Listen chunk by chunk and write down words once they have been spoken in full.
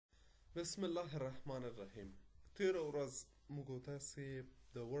بسم الله الرحمن الرحیم. تیره ورځ موږ تاسې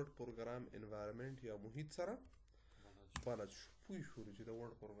د ورډ پروګرام انوایرمنټ یا محیط سره بلد شو. پوه شولو چې د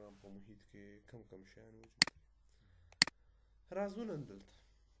ورډ پروګرام په محیط کې کم شیان وجود لري. راځو نن دلته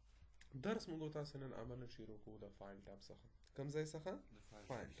درس موږ تاسې نن عملا شروع کوو د فایل ټاب څخه. کوم ځای څخه؟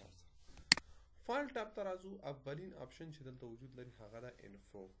 فایل ټاب څخه. فایل ټاب ته راځو. اولین آپشن چې دلته وجود لري هغه ده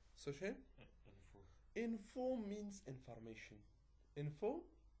انفو. څه شی؟ انفو means information. انفو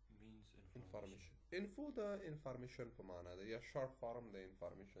information. info د انفارمیشن په معنا ده، یا شارټ فارم د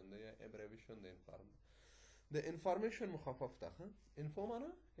انفارمیشن ده، یا ابریویشن د انفارمیشن. د انفارمیشن مخفف ده. انفو معنا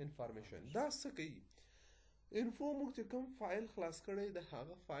انفارمیشن. دا څه کوي؟ انفو موږ چې کوم فایل خلاص کړی د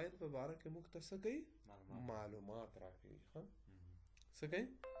هغه فایل په باره کې موږ ته څه کوي؟ معلومات راکوي. څه کوي؟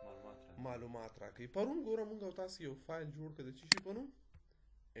 معلومات راکوي. پرون ګوره موږ او تاسو یو فایل جوړ کړ د څه شي په نوم؟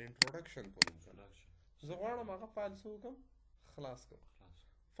 انټروډکشن په نوم. زه غواړم هغه فایل څه وکړم؟ خلاص کړم.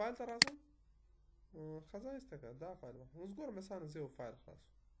 فایل ته راځم، ښایسته که دا فایل به اوس ګوره مثلا زه یو فایل خلاص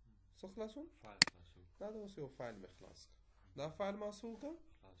څه خلاصوم؟ دا د اوس یو فایل مې خلاص کړ. دا فایل ما څه وکړه؟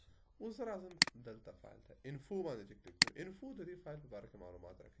 اوس راځم دلته فایل ته انفو باندې ټیک ټیک کوم. انفو د دې فایل په باره کې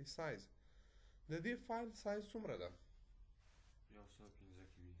معلومات راکوي. سایز د دې فایل سایز څومره ده؟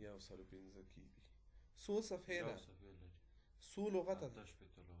 115 KB. څو صفحې ده؟ څو لغته ده؟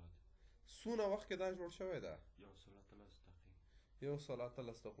 څونه وخت کې دا جوړ شوی ده؟ 113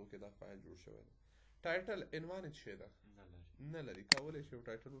 دقیقو کې دا فایل جوړ شوی ده. ټایټل عنوان یې څه شی ده؟ نه لري. کولی شي یو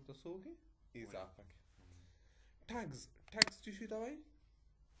ټایټل ورته څه وکړي؟ اضافه کړي. ټګز څه شي ته وایي؟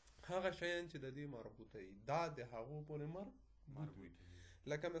 هغه شیان چې د دې مربوطه وي، دا د هغو پورې مربوط وي.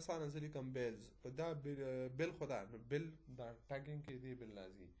 لکه مثلا زه لیکم بیلز، په دا بیل خو دا بیل دا ټګینګ کې دی بیل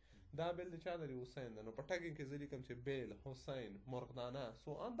راځي. دا بیل د چا لري؟ حسین ده. نو په ټګینګ کې زه لیکم چې بیل، حسین، مرغدانه،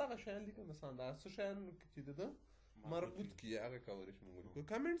 سو ان دغه شیان لیکم. مثلا دا څه شیان چې د مربوط کی هغه کولی شو موږ ولیکو.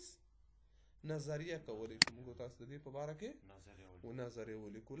 کمنټس نظریه کولی شو موږ تاسو د دې په باره کې نظریه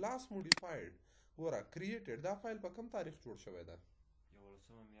ولیکو. لاست موډیفاید ګوره کریټډ دا فایل په کوم تاریخ جوړ شوی ده؟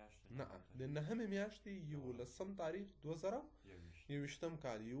 نه د 9مې میاشتې 11 تاریخ 2021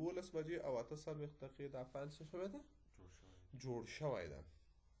 کال 11 بجې او 48 دقیقې دا فایل څه شوی ده؟ جوړ شوی ده.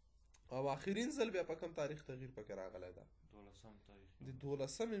 او آخرین ځل بیا په کوم تاریخ تغییر پکې راغلی ده؟ د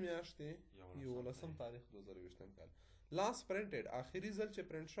 12مې میاشتې 11 تاریخ 2021 کال. لاست پرنټډ آخري ځل چې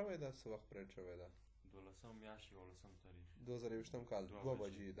پرنټ شوی ده څه وخت پرنټ شوی ده؟ 12 میاشت 11 تاریخ 2021 کال 2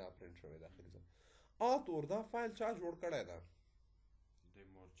 بجې دا پرنټ شوی ده آخري ځل. آتور دا فایل چا جوړ کړی ده؟ د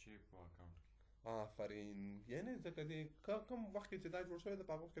مورچې په اکاونټ کې. آفرین. یعنې ځکه د کوم وخت کې چې دا جوړ شوی ده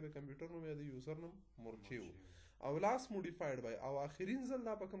په هغه وخت کې د کمپیوټر نوم یا د یوزر نوم مورچې و. او لاست موډیفاید بای او آخرین ځل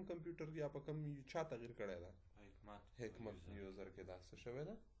دا په کوم کمپیوټر یا په کوم چا تغییر کړی ده؟ حکمت یوزر کې دا څه شوی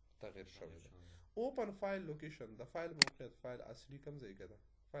ده؟ تغییر شوی ده. اوپن فایل لوکیشن د فایل موقعیت. فایل اصلي کوم ځای کې ده؟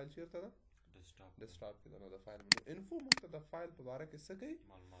 فایل چیرته ده؟ ډیسکټاپ کې ده. نو د فایل انفو موږ ته د فایل په باره کې څه کوي؟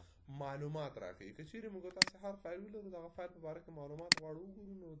 معلومات راکوي. که چیرې موږ تاسې هر فایل ولرو دغه فایل په باره کې معلومات غواړو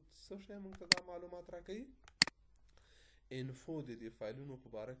وګورو، نو څه شی موږ ته دا معلومات راکوي؟ انفو د دې فایلونو په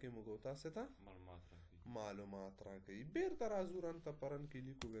باره کې موږ تاسې ته معلومات راکوي. بیرته راځو رن ته پرن کې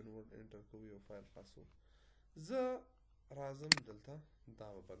لیکو وین ورډ انټر کوو یو فایل خلاصو. زه راځم دلته دا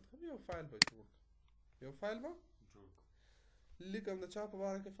به بند کړم. یو فایل به جوړ کړم. یو فایل به لیکم. د چا په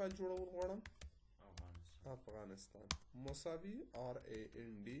باره کې فایل جوړول غواړم؟ افغانستان مساوي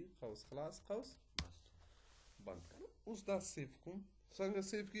RAND قوس خلاص قوس بند کړم. اوس دا سیف کوم. څنګه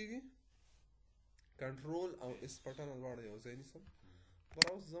سیف کیږي؟ کنټرول او اس بټن دواړه یو ځای نیسم.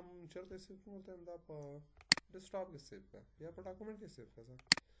 براوز زم چېرته سیف کوم ورته دا په ډیسکټاپ کې سیف کړه یا په ډاکومنټ کې سیف کړه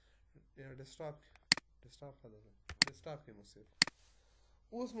یا ډیسکټاپ کې مو سیف.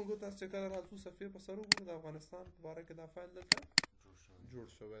 اوس موږ تاسو چې کله راځو صفحې په سر وګورو د افغانستان په باره کې دا فایل دلته جوړ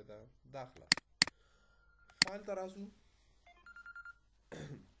شوی ده. داخله فایل ته راځو.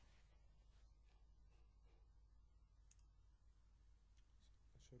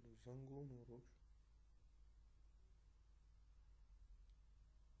 چلو زنګو نو روک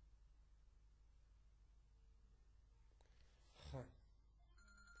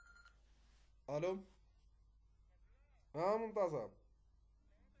الو ممتاز صاحب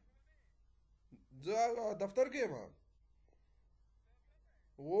زه دفتر کې یم.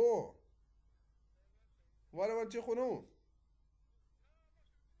 ولې ورچې خو نه و؟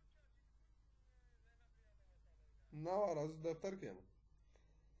 نه والا زه دفتر کې یم.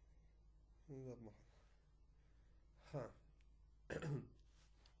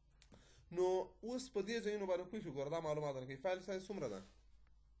 نو اوس په دې ځایونو باندې پوه شو. ګوره دا معلومات راکوي. فایل سایز څومره ده؟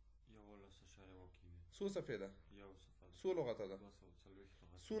 11.2 څو صفحې ده؟ څو لغته ده؟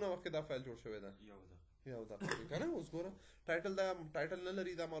 څونه وخت کې دا فایل جوړ شوی ده؟ یو دغه دی که نه. اوس ګوره ټایټل نه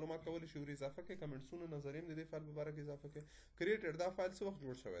لري، دا معلومات کولی شي ور اضافه کړي، کمنټسونه نظریې هم د دې فایل په باره کې اضافه کړي. کریټډ دا فایل څه وخت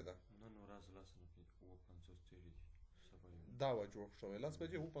جوړ شوی ده؟ نن ورځ 10:50 تېرې دي. دا و جوړ شوی 10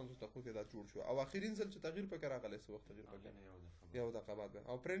 بجې 50 دقیقو کې دا جوړ شو. او اخرین ځل چې تغییر پکې راغلی څه وخت تغییر پکې؟ یو دقیقه بعد.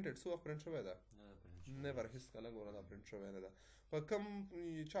 او پرنټډ څه وخت پرنټ شوی ده؟ نیور هیڅکله ګوره دا پرنټ شوی نه ده. په کوم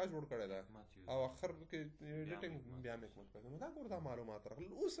چا جوړ کړی ده؟ او اخر کې ایډیټینګ بیا مې کوم کړی. نو دا ګوره دا معلومات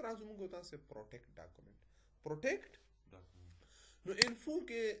راغلل. اوس راځو موږ تاسو پروټیکټ ډاکومنټ. پروټیکټ نو انفو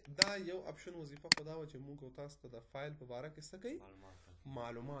کې دا یو اپشن وظیفه خدا و چې موږ تاسو ته د فایل په باره کې څه کوي؟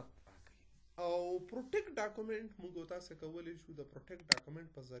 معلومات راکوي. او پروټیکټ ډاکومنټ موږ تاسو کولی شو د پروټیکټ ډاکومنټ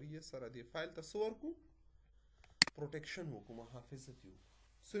په ذریعه سره د فایل ته څه ورکړو؟ پروټیکشن وکړو، محافظت یې وکړو.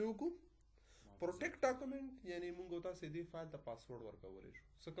 څه وکړو؟ پروټیکټ ډاکومنټ یعنی موږ تاسو دې فایل ته پاسورډ ورکولی شو.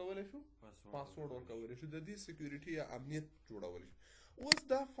 څه کولی شو؟ پاسورډ ورکولی شو. د دې سکیورټي یا امنیت جوړولی شو. اوس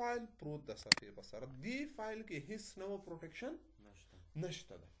دا فایل پروت د صفحې په سر. دې فایل کې هیڅ نوع پروټیکشن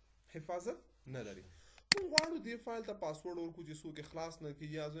نشته ده، حفاظت نه لري. موږ غواړو دې فایل ته پاسورډ ورکړو چې څوک خلاص نه کړي،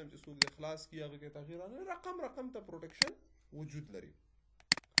 یا زه چې څوک دې خلاص کړي هغه کې تغییر راغلی. رقم ته پروټیکشن وجود لري.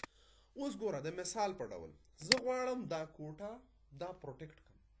 اوس ګوره د مثال په ډول زه غواړم دا کوټه دا پروټیکټ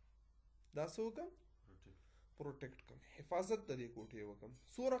کړم. دا څه وکړم؟ پروټیکټ کړم، حفاظت د دې کوټې وکړم.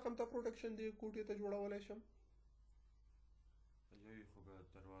 څو رقم ته پروټیکشن دې کوټې ته جوړولی شم؟ یو خو به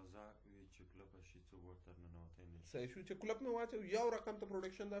دروازه وي چې کلپه شي څوک ورته ننوتی نه شي. صحیح شو چې کلپ مې واچوي. یو رقم ته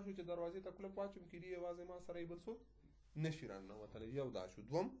پروټیکشن دا شو چې دروازې ته کلپ واچوم کیدي یوازې ما سره یې بل څوک نشي راننوتلی. یو دا شو.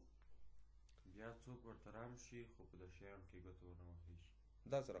 دوم بیا څوک ورته رام شي خو په د شیانو کې ګوته ورنه وهي شي.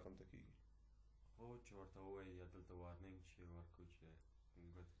 دا څه رقم ته کېږي؟ خو چې ورته ووایي یا دلته وارننګ چې ورکړو چې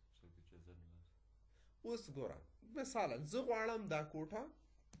ګوته څوک اجازه نه لري. اوس ګوره مثالا زه غواړم دا کوټه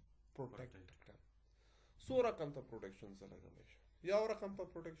پروټیکټ کړم. څو رقم ته پروټیکشن زه لګولی شم؟ یو رقم ته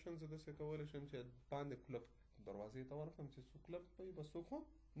پروټیکشن زه داسې کولی شم چې باندې کلپ دروازې ته ورکړم چې څوک کلپ کوي بس څوک هم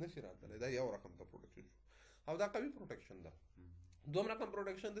نشي راتلی. دا یو رقم ته پروټیکشن شو او دا قوي پروټیکشن ده. دوم رقم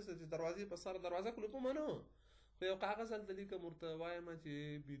پروټیکشن داسې چې دروازې په سر دروازه کلپ منو خو یو کاغذ هلته لیکم ورته وایم چې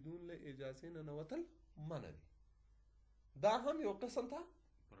بدون له اجازې ننوتل منع دي. دا هم یو قسم ته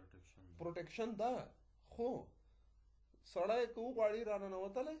پروټیکشن ده. خو سړی که وغواړي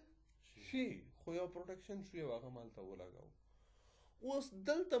راننوتلی شي خو یو پروټیکشن شو یو هغه مالته ولګوو. اوس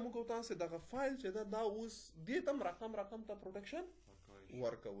دلته موږ تاسو دغه فایل چې ده دا اوس دې ته هم رقم ته پروټیکشن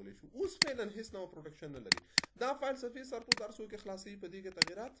ورکولی شو. اوس فعلا هیڅ نوع پروټیکشن نه لري. دا فایل صفحې سرپوت هر څو کې خلاصوي په دې کې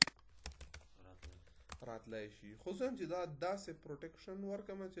تغیرات راتلی شي. خو زه هم چې دا داسې پروټیکشن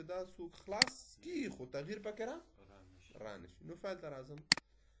ورکړم چې دا څوک خلاص کي خو تغییر پکې رانشي. نو فایل ته راځم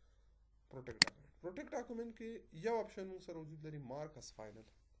پروټیکټ ډاکومنټ. پروټیکټ ډاکومنټ کې یو اپشن موږ سره وجود لري مارک اس فاینل.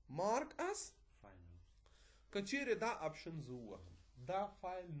 مارک اس فاینل که چیرې دا اپشن زه ووهم دا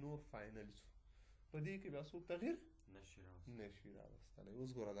فایل نور فاینل شو په دې کې بیا څوک تغییر نشي راوستلی. اوس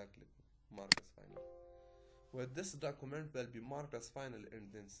ګوره دا کلیک مارک اس فاینل وایي this document will be marked as final and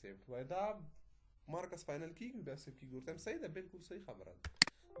then saved. وایي دا مارک اس فاینل کېږي بیا سیو کېږي. ورته صحیح ده، بالکل صحیح خبره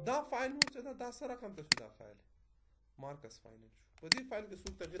ده. دا فایل نور چې ده دا څه رقم ته شو؟ دا فایل مارک اس فاینل شو. په دې فایل کې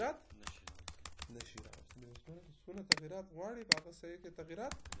څوک تغیرات نشي راوستلی. څونه تغیرات غواړي په هغه صحیح کې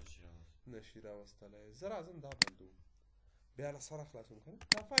تغیرات نشي راوستلی. زه راځم دا بندوم بیا له سره خلاصوم که نه.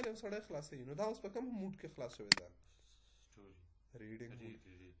 دا فایل یو سړی خلاصوي. نو دا اوس په کوم موډ کې خلاص شوی ده؟ ریډینګ موډ.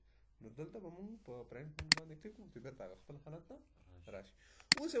 نو دلته به مونږ په پرنټ موډ باندې کلیک وکړو چې بېرته هغه خپل حالت ته راشي.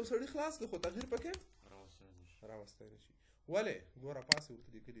 اوس یو سړي خلاص کړي خو تغییر پکې راوستی نشي. ولې؟ ګوره پاسې ورته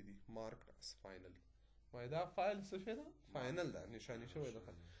لیکلي دي مارکډ اس فاینل. وایي دا فایل څه شی ده؟ فاینل ده، نشاني شوی ده.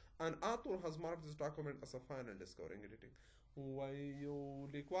 An author has marked this document as a final discovering editing. وایي یو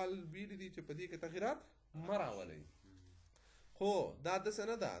لیکوال ویلي دي چې په دې کې تغییرات مه راولئ. خو دا داسې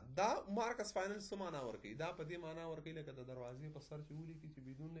نه ده. دا مارکس فاینل څه معنا ورکوي؟ دا په دې معنا ورکوي لکه د دروازې په سر چې ولیکي چې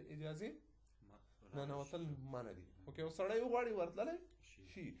بدون اجازې ننوتل منع دي. خو که یو سړی وغواړي ورتللی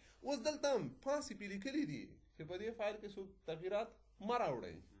شي. اوس دلته هم پاسې پې لیکلي دي چې په دې فایل کې څوک تغییرات مه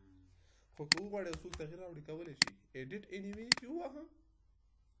راوړئ. خو که وغواړي یو څوک تغییر راوړي کولی شي ایډیټ انیوی چې ووهم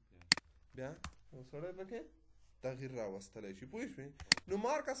بیا یو سړی پکې تغییر راوستلی شي. پوه شوې؟ نو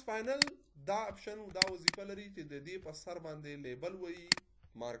مارکس فاینل دا اپشن دا وظیفه لري چې د دې په سر باندې لیبل وایي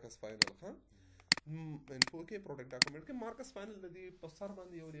مارکس فاینل. ښه انفو کې پروټیکټ ډاکومنټ کې مارکس فاینل د دې په سر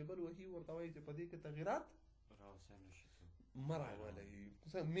باندې یو لیبل وهي ورته وایي چې په دې کې تغییرات مه راولئ،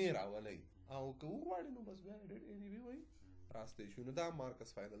 مې راولئ. او که وغواړي نو بس بیا ایډیټ انیوی وایي راستی شي. نو دا مارکس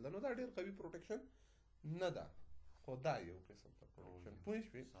فاینل ده. نو دا ډېر قوي پروټیکشن نه ده خو دا یو قسم ته پروټیکشن. پوه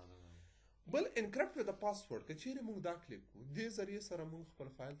شوې؟ بل انکرپټ ود پاسورډ که چیرې موږ دا کلیک کړو دې ذریعې سره موږ خپل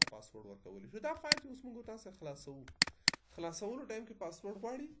فایل ته پاسورډ ورکولی شو. دا فایل چې اوس موږ تاسو خلاصولو ټایم کې پاسورډ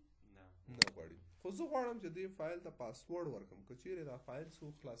غواړي؟ نه غواړي. خو زه غواړم چې دې فایل ته پاسورډ ورکړم که چیرې دا فایل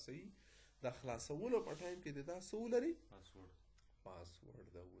څوک خلاصوي د خلاصولو په ټایم کې د دا څه ولري پاسورډ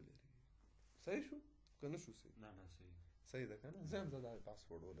دا ولري صحیح شو که نه شو صحیح نه صحیح صحیح ده که نه زه هم زه دا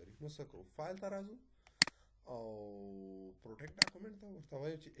پاسورډ ولري نو څه کوو فایل ته راځو او پروټیکټ ډاکومنټ ته ورته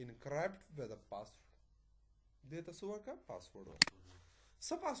وایو چې انکرپټ with a password دې ته څه ورکړه پاسورډ ورکړه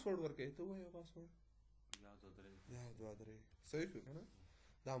څه پاسورډ ورکوې ته ووایه پاسورډ 1 2 3 صحیح شو که نه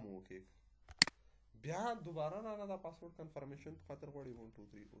دا مو وکړئ بیا دوباره راغله دا پاسورډ کنفرمیشن په خاطر غواړي 1 2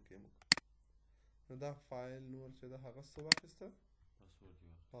 3 اوکې موږ نو دا فایل نور چې ده هغه څه واخیسته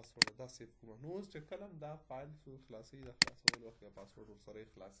پاسورډ دا سیف کومه نو اوس چې کله هم دا فایل خلاصوي د خلاصولو وخت کې پاسورډ ورسره یې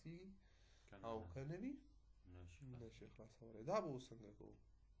خلاصېږي او که نه وي نشي خلاصولی دا به اوس څنګه کوو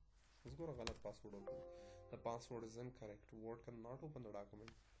اوس ګوره غلط پاسورډ وکړو the password is incorrect word cannot open the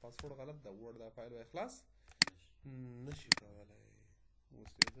document پاسورډ غلط ده word دا فایل به خلاص نشي کولی اوس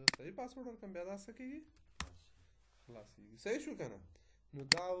چې زه صحیح پاسورډ ورکړم بیا دا څه کېږي خلاصېږي صحیح شو که نه نو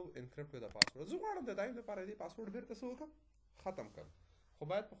دا انکرپټ with a password زه غواړم د دایم لپاره دې پاسورډ بېرته څه وکړم ختم کړم خو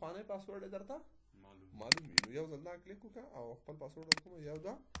باید پخوانی پاسورډ یې درته معلوم وي نو یو ځل دا کلیک وکړه او خپل پاسورډ ورکوم 1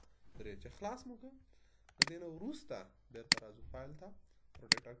 2 3 چې خلاص مو کړه د دې نه وروسته بېرته راځو فایل ته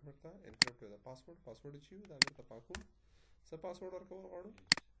پروټیکټ ډاکومنټ ته انکرپټ with a password پاسورډ چې وي دا بېرته پاکوم څه پاسورډ ورکول غواړو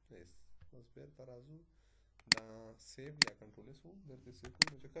یس اوس بېرته راځو دا سیو یا کنټرول ایس وو بېرته سیو کوو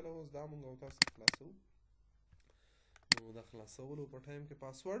نو چې کله اوس دا مونږ او تاسو خلاصوو نو د خلاصولو په ټایم کې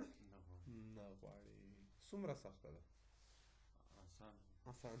پاسورډ نه غواړي څومره سخته ده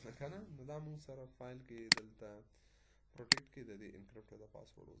آسان ده که نه نو دا مونږ سره فایل کې دلته پروټیکټ کې د دې انکرپټ د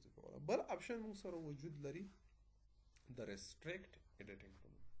پاسورډ وظیفه وله بل اپشن مونږ سره وجود لري د ریسټریکټ ایډیټینګ په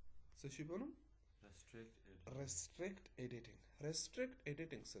نوم څه شي په نوم ریسټریکټ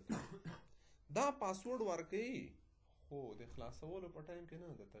ایډیټینګ څه کوي دا پاسورډ ورکوي خو د خلاصولو په ټایم کې نه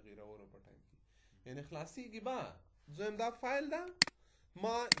د تغییرولو په ټایم کې یعنې خلاصېږي به دویم دا فایل ده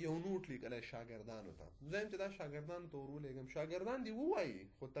ما یو نوټ لیکلی شاګردانو ته دویم چې دا شاګردانو ته ور ولېږم شاګردان دې ووایي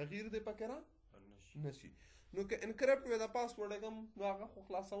خو تغییر دې پکې را نشي نو که انکرپټ with a password کم نو هغه خو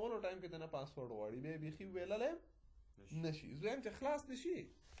خلاصولو ټایم کې د نه پاسورډ غواړي بیا یې بیخي ویللی نشي دویم چې خلاص دې شي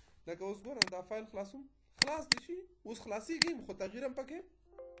لکه اوس ګورم دا فایل خلاصوم خلاص دې شي اوس خلاصېږي خو تغییر هم پکې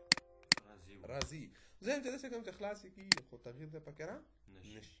راځي دویم چې داسې کوم چې خلاص یې کېږي خو تغییر دې پکې را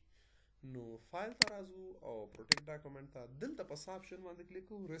نشي نو فایل ته راځو او پروټیکټ ډاکومنټ ته دلته په څه اپشن باندې کلیک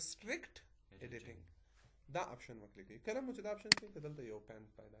کوو ریسټریکټ ایډیټینګ دا اپشن مو کلیک کوي کله مو چې دا اپشن کوي که دلته یو پین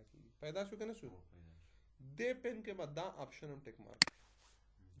پیدا کېږي پیدا شو که نه شو دې پین کې به دا اپشن هم ټیک مارک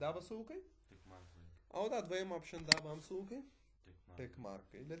دا به څه وکړئ او دا دویم اپشن دا به هم څه وکړئ ټیک مارک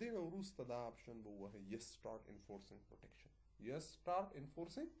کوي له دې نه وروسته دا اپشن به ووهئ yes start enforcing protection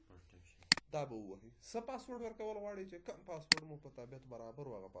دا به ووهئ څه پاسورډ ورکول غواړئ چې کم پاسورډ مو په طبیعت برابر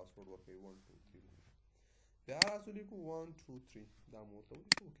و هغه پاسورډ ورکوئ 1 2 3 بیا راځو لیکو 1 2 3 دا مو ورته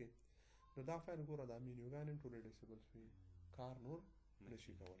ولیکو اوکې نو دا فایل ګوره دا مینیوګان هم ټولې ډیسیبل شوي کار نور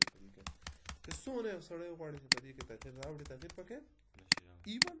نشي کولی په دې کې چې څومره یو سړی غواړي چې په دې کې تغییر راوړي تغییر پکې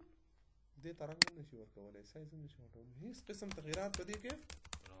ایون دې ته رنګ هم نشي ورکولی سایز هم نشي ورکولی هېڅ قسم تغییرات په دې کې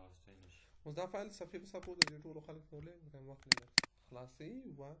اوس دا فایل صفحې په صفحو د دې ټولو خلک ته ولې وخت نه خلاصوي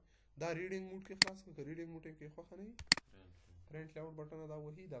و دا ریډینګ موډ کې خلاص کړه که ریډینګ موډ کې خوښه نه وي پرنټ لاؤټ بټن دا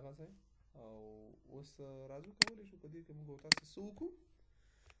وهي دغه ځای او اوس راځو کولی شو په دې کې موږ تاسو څه وکړو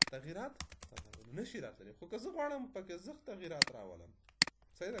تغییرات نشي راتلی خو که زه غواړم پکې زه تغییرات راولم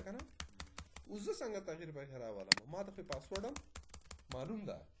صحیح ده که نه اوس زه څنګه تغییر پکې راولم ما ته خو پاسورډ هم معلوم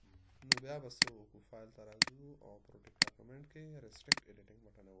ده نو بیا به څه وکړو فایل ته راځو او پروټیکټ ډاکومنټ کې ریسټریکټ ایډیټینګ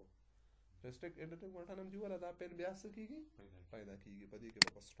بټن وو ریسټریکټ ایډیټینګ بټن هم چې وله دا پین بیا څه کېږي پیدا کېږي په دې کې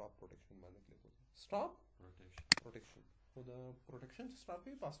به په سټاپ پروټیکشن باندې کلیک وکړو سټاپ پروټیکشن خو د پروټیکشن چې سټاپ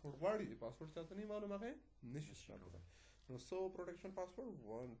کوي پاسورډ غواړي پاسورډ چاته نه معلوم هغه نشي سټاپ کولی نو سو پروټیکشن پاسورډ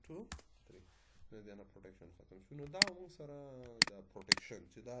 1 2 3 نو دې نه پروټیکشن ختم شو نو دا موږ سره د پروټیکشن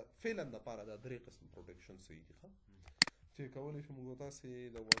چې دا فعلا دپاره دا درې قسم پروټیکشن صحیح دي چې کولی شو موږ تاسې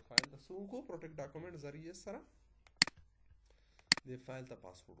د ورډ فایل ته څه وکړو پروټیکټ ډاکومنټ ذریعې سره دې فایل ته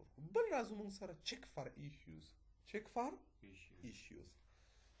پاسورډ ورکړو بل راځو موږ سره چیک فار ایشوز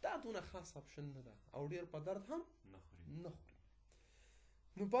دا دونه خاص اپشن نه ده او ډېر په درد هم نه خوري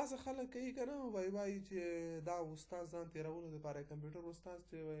نو بعضې خلک کوي که نه وایي چې دا استاد ځان تېرولو دپاره کمپیوټر استاد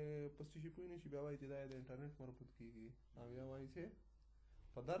چې په څه شي پوه نه شي بیا وایي چې دا د انټرنیټ مربوط کېږي او بیا وایي چې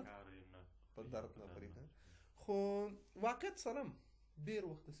په درد نه خوري خو واقعیت سره ډېر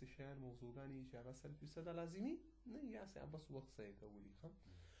وخت داسې شیان موضوعګانې چې هغه 100% لازمي نه یاسې بس وخت ضایع کولي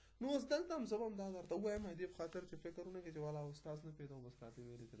نو اوس دلته هم زه به هم دا درته ووایم دې په خاطر چې فکر ونه کړې چې والا استاد نه پیدا بس راته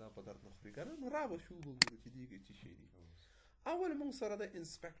ویلې چې دا په درد نه خوري که نه نو را به شو به ګورو چې دې کې څه شی دي اول موږ سره د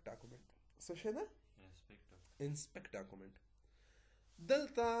انسپیکټ ډاکومنټ څه شی ده؟ انسپیکټ ډاکومنټ.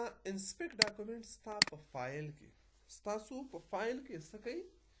 دلته انسپیکټ ډاکومنټ ستا په فایل کې ستاسو په فایل کې څه کوي؟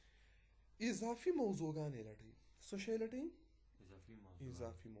 اضافي موضوعګانې لټوي. څه شی لټوي؟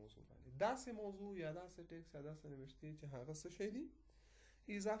 اضافي موضوعګانې. داسې موضوع یا داسې ټیکس یا داسې نوشتې چې هغه څه شی دي؟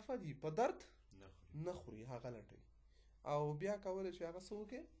 اضافه دي، په درد نه خوري، هغه لټوي. او بیا کولی چې هغه څه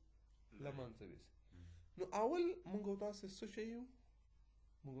وکړي؟ له منځه یوسي. نو اول موږ او تاسې څه شی یو؟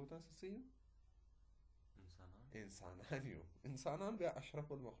 موږ او تاسې څه یو؟ انسانان یو. انسانان بیا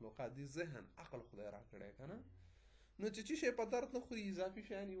اشرف المخلوقات دي. ذهن عقل خدای راکړی که نه؟ نو چې شی په درد نه خوري، اضافي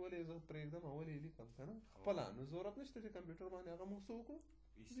شیان یې ولې زه پرېږدم او ولې یې لیکم که نه خپله، نو ضرورت نشته چې کمپیوټر باندې هغه موږ څه وکړو؟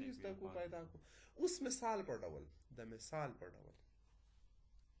 ایسته کړو، پیدا کړو. اوس مثال په ډول، د مثال په ډول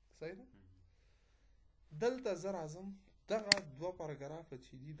صحیح ده؟ دلته زه راځم دغه 2 پاراګرافه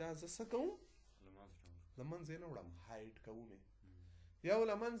چې دي دا زه څه کوم؟ له منځه یې نه وړم، هایډ کوم یې. یو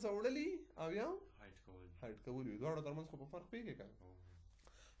له منځه وړلي او یو هایډ کولي. دواړو تر منځ خو په فرق پوهېږې که نه؟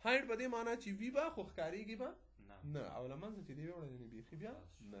 هایډ په دې معنا چې وي به خو ښکارېږي به نه، او له منځه چې دې وړلی نه بیخي بیا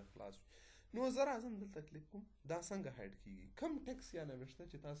نه خلاص وي. نو زه راځم دلته کلیک کوم. دا څنګه هایډ کېږي؟ کم ټیکس یا نوشته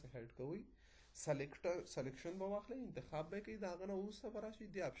چې تاسې هایډ کوئ، سلیکشن به واخلئ، انتخاب به یې کوئ، د هغه نه وروسته به راشئ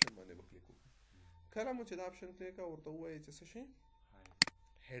دې آپشن باندې به کلیک وکړئ. کله مو چې دا آپشن کلیک کړه ورته ووایئ چې څه شی؟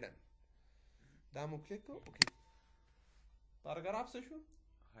 هیډن. دا مو کلیک کړو، اوکې. پاراګراف څه شو؟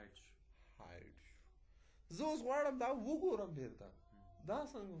 هایډ شو. زه اوس غواړم دا وګورم بیرته. دا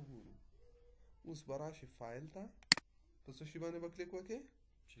څنګه وګورو؟ اوس به راشي فایل ته، په څه شي باندې به کلیک وکړې؟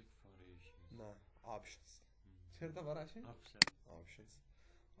 نه، آپشنز. چېرته به راشي؟ آپشنز.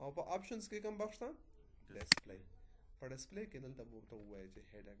 او په آپشنز کې کوم بخش ته؟ ډسپلی. په ډسپلی کې دلته به ورته ووایي چې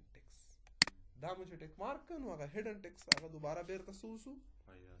هیډن ټیکس. دا مو چې ټیک مارک کړه نو هغه هیډن ټیکس هغه دوباره بیرته څه وشو؟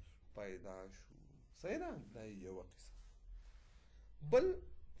 پیدا شو. صحیح ده؟ دا یوه قصه. بل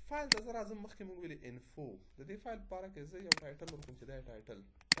فایل ته زه راځم. مخکې موږ ویلې انفو. د دې فایل په باره کې زه یو ټایټل ورکوم چې دا یې ټایټل،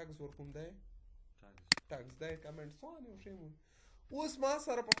 ټګز ورکوم، دا یې ټګز، دا یې کمنټ، سوال یو شی مو. اوس ما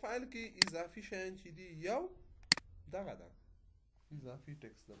سره په فایل کې اضافي شیان چې دي یو دغه ده، اضافي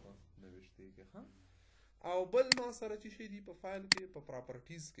ټیکس دغه نوشتې کې ښه. او بل ما سره چې شی دي په فایل کې په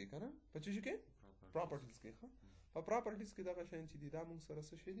پراپرټیز کې که نه؟ په څه شي کې؟ پراپرټیز کې ښه. په پراپرټیز کې دغه شیان چې دي دا موږ سره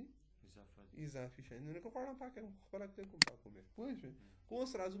څه شی دي؟ اضافي شیان. نو که غواړم پاک کړم خپله کلیک کوم، پاکوم یې. پوه شوې؟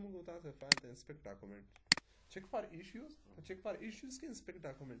 اوس راځو موږ تاسې فایل ته انسپیکټ ډاکومنټ، چیک فار ایشوز. په چیک فار ایشوز کې انسپیکټ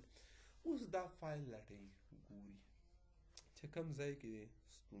ډاکومنټ. اوس دا فایل لټوي، ګوري چې کوم ځای کې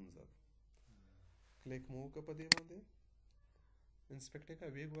ستونزه ده. کلیک مو وکړه په دې باندې، انسپیکټ یې کړه،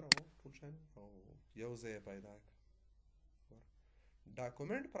 ویې ګوره ټول شیان او یو ځای یې پیدا کړه.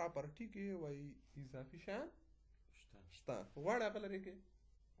 ډاکومنټ پراپرټي کې وایي اضافي شیان شته، غواړې هغه لرې کړې،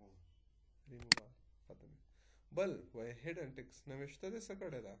 ریموو ختم. بل وایي هیډن ټیکس نوشته دې څه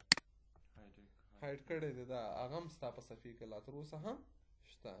کړې ده؟ هایډ کړې ده. دا هغه هم ستا په صفحې کې لا تر اوسه هم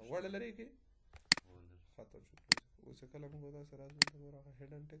شته، غواړې لرې کړې، ختم شو. اوس چې کله موږ داسې راځو ته ګوره هغه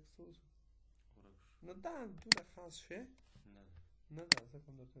هیډن ټیکس څه وشو؟ نو دا دومره خاص شی نه ده، ځکه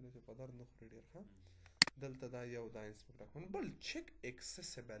هم درته ویلې چې په درد نه خوري ډېر ښه. دلته دا یو دا انسپیکټ ډاکومنټ. بل چیک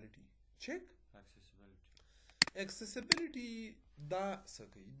اکسیسیبیلیټي. چیک اکسیسیبیلیټي دا څه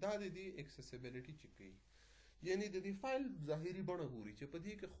کوي؟ دا د دې اکسیسیبیلیټي چیک کوي، یعنی د دې فایل ظاهري بڼه ګوري چې په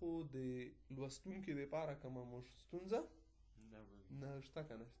دې کې خو د لوستونکي دپاره کومه ستونزه نه شته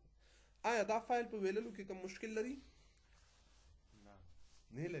که نه شته. آیا دا فایل په ویللو کې کوم مشکل لري؟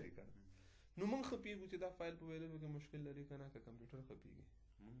 نه لري که نه. نو موږ ښه پوهېږو چې دا فایل په ویللو کې مشکل لري که نه، که کمپیوټر ښه پوهېږي؟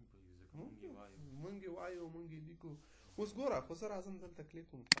 موږ یې وایو، موږ یې لیکو. اوس ګوره خو زه راځم دلته کلیک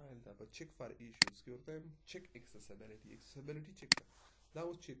کوم فایل ته، په چیک فار ایشوز کې ورته وایم چیک اکسیسیبیلیټي. اکسیسیبیلیټي چیک کړه. دا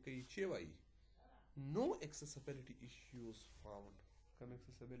اوس چیک کوي چې وایي نو اکسیسیبیلیټي ایشوز فاوند. کوم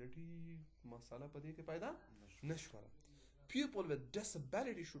اکسیسیبیلیټي مسله په دې کې پیدا نه شوله. People with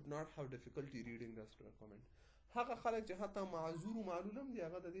disability should not have difficulty reading this document. هغه خلک چې حتی معذور و معلول هم دي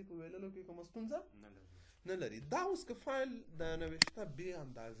هغه د دې په ویللو کې کومه ستونزه نه لري. دا اوس که فایل د نوشته بې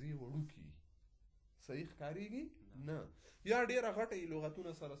اندازې وړوکي صحیح ښکارېږي نه، یا ډېره غټه یي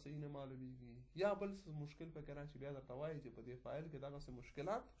لغتونه سره صحیح نه معلومېږي، یا بل څه مشکل پکې راشي، بیا درته وایي چې په دې فایل کې دغسې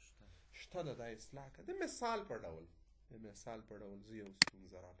مشکلات شته ده، دا اصلاح کړه. د مثال په ډول زه یو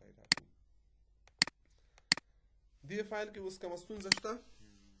ستونزه را پیدا کړم. دې فایل کې اوس کومه ستونزه شته؟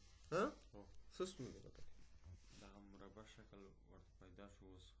 څه ستونزه ده پکې؟ دغه مربع شکل ورته پیدا شو،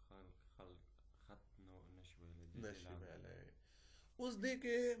 اوس خط نشي ویلی. اوس دې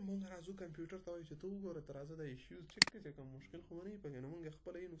کې مونږ راځو کمپیوټر ته وایو چې ته وګوره ته راځه دا ایشوز چک کړې چې کوم مشکل خو به نه وي پکې. نو مونږ یې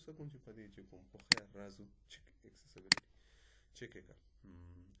خپله یې نو څه کوم چې په دې چې کوم په خیر راځو چک اکسیسیبیلیټي چک یې کړه.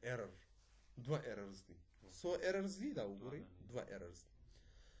 ایرر 2 ایررز دي. څو ایررز دي دا وګورئ، 2 ایررز دي.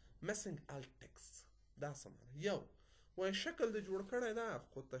 missing alt text دا څه معنی یو وایي شکل د جوړ کړی دا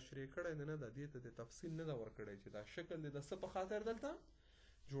خو تشریح کړی نه ده دې ته د تفصیل نه ده ورکړی چې دا شکل د څه په خاطر دلته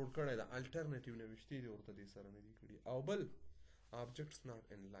جوړ کړی ده الټرنیټیو نوشتې دې ورته دې سره نه دي کړي او بل objects not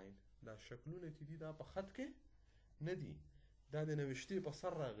in line دا شکلونه چې دي دا په خط کې نه دي دا د نوشتې په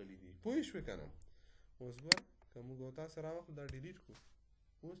سر راغلي دي پوه شوې که نه اوس ګوره که موږ او تاسې راوخلو دا ډیلیټ کړو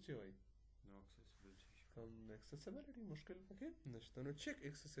اوس چې وایي کوم accessibility مشکل پکې نشته نو چیک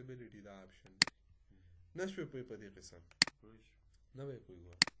accessibility دا آپشن دی نه شوې پوه په دې قسم نه به یې پوه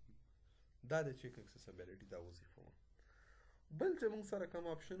ګوره دا د چیک accessibility دا وظیفه وه بل چې موږ سره کوم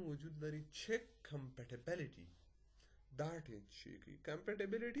آپشن وجود لري چیک compatibility دا ټیک شي کوي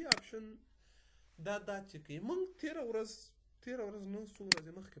compatibility آپشن دا چې کوي موږ تېره ورځ نن څو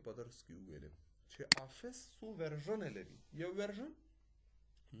ورځې مخکې په درس کې وویلې چې آفس څو ورژنه لري یو ورژن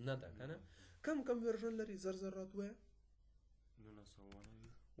نه ده که نه کم ورژن لري زر راته ووایه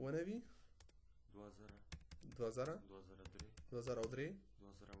 1999 2000 2003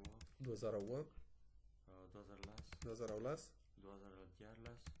 2007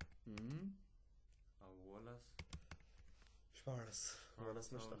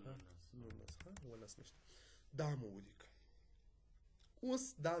 نشته دا مو ولیکه اوس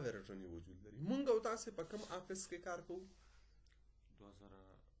دا ورژن وجود لري مونږ او تاسې په کوم آفس کې کار کوو 2000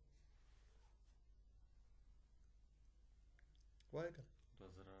 وایه که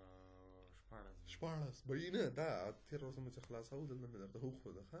 2014 به یې نه دا تېره ورځ مو چې خلاصوو دلته مې درته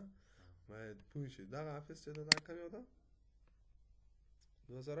وښوده ښه باید پوه شئ دغه آفس چې ده دا کوم یو ده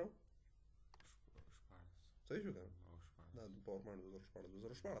 2000 صحیح شو که نه دا پاورپوینټ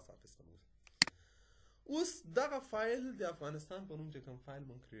 2014 آفس ته موږ اوس دغه فایل د افغانستان په نوم چې کوم فایل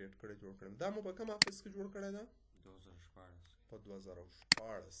مونږ کریټ کړی جوړ کړی دا مو په کوم آفس کې جوړ کړی ده 2014 په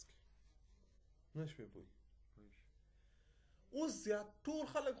 2014 کې نه شوې پوه اوس زیات ټول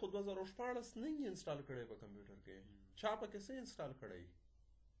خلک خو 2014 نه یې انسټال کړی په کمپیوټر کې چا پکې څه انسټال کړی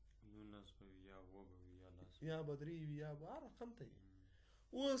یا به 3 وي یا به هر رقم ته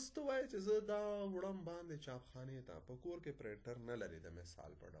اوس ته وایې چې زه دا وړم باندې چاپخانې ته په کور کې پرنټر نه لري د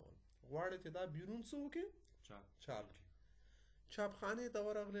مثال په ډول غواړې چې دا بیرون څه وکړې چاپ کړي چاپخانې ته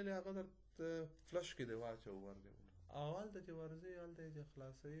ورغللې هغه درته فلش کې دې واچو ورلې او هلته چې ورځې هلته یې چې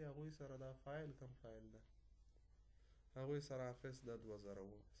خلاصوي هغوی سره دا فایل کوم فایل ده هغوی سره آفس ده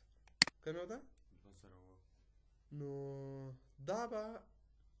 2007 کوم یو ده 2007 نو دا به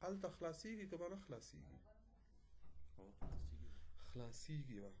هلته خلاصېږي که به نه خلاصېږي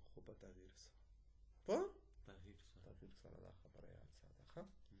خلاصېږي به خو په تغییر سره په تغییر سره دا خبره یاد ساته ښه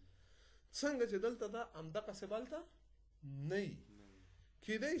څنګه چې دلته دا همدقسې به هلته نه وي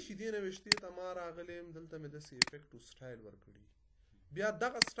کیدای شي دې نوشتې ته ما راغلی یم دلته مې داسې افیکټ و سټایل ورکړي بیا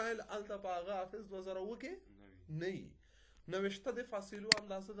دغه سټایل هلته په هغه آفس 2007 کې نه وي نوشته د فاصلو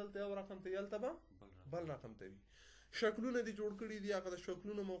اندازه دلته یو رقم ته وي هلته به بل رقم ته وي شکلونه دې جوړ کړي دي هغه د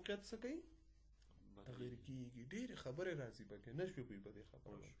شکلونو موقعیت څه کوي تغیر کېږي ډېرې خبرې راځي پکې نه شوې پوهې په دې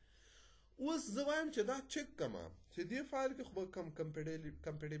خبره اوس زه وایم چې دا چک کما چې دې فایل کې خو به کم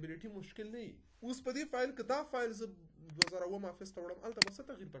کمپیټیبلیټي مشکل نه وي اوس په دې فایل کې دا فایل زه 2007 آفس ته وړم هلته به څه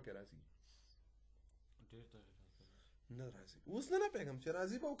تغیر پکې راځي ډېر تغیر نه راځي اوس نه پوهېږم چې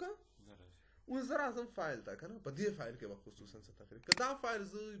راځي به وکړه اوس زه راځم فایل ته که نه په دې فایل کې به خصوصا څه تغیر که دا فایل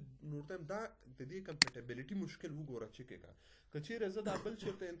زه نور ټایم دا د دې کمپیټیبلیټي مشکل وګوره چک یې که چیرې زه دا بل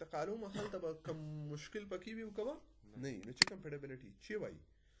چېرته انتقالوم هلته به کم مشکل پکې وي که به نه وي نو چې کمپیټیبلیټي چې وایي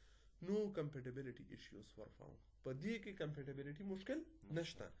نو کمپیټیبلیټي ایشوز ور فاوند په دې کې کمپیټیبلیټي مشکل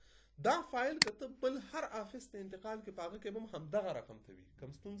نشته دا فایل که ته بل هر آفس ته انتقال کې په هغه کې به هم همدغه رقم ته وي کم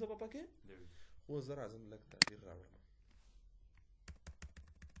ستونزه به پکې خو زه راځم لږ تغییر راوړم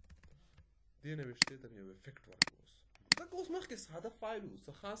دې نوشتې ته مې یو افیکټ ورکړو اوس ځکه اوس مخکې ساده فایل و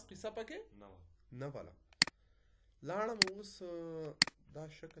څه خاص قصه پکې نه وله لاړم اوس دا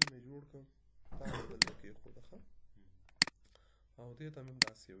شکل مې جوړ کړ دا مې دلته کېښوده ښه او دې ته مې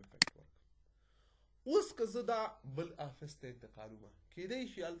داسې یو افیکټ ورکړ اوس که زه دا بل آفس ته انتقالومه کیدای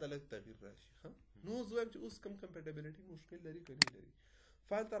شي هلته لږ تغییر راشي ښه نو زه وایم چې اوس کوم کمپیټیبلیټي مشکل لري که نه لري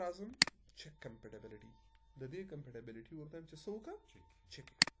فایل ته راځم چک کمپیټیبلیټي د دې کمپیټیبلیټي ورته وایم چې څه وکړه چک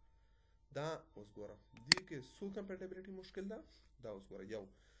دا اوس ګوره دې کې څو کمپیټیبلیټي مشکل ده دا اوس ګوره یو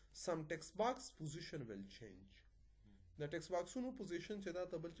سم ټیکسټ باکس پوزیشن ویل چینج د ټیکسټ باکسونو پوزیشن چې دا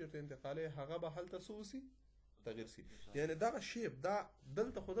ته بل چېرته انتقالوي هغه به هلته څه وسي تغییر سي یعنې دغه شیپ دا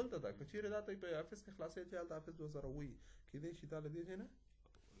دلته خو دلته ده که چیرې دا ته په آفس کې خلاصوي چې هلته آفس 2007 وي کیدای شي دا له دې ځای نه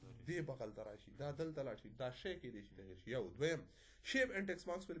دې بغل ته راشي دا دلته لاړ شي دا شی کیدای شي تغییر شي یو دویم شیپ اینډ ټیکسټ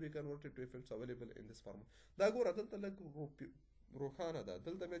باکس will be converted to effects available in this format دا ګوره دلته لږ روښانه ده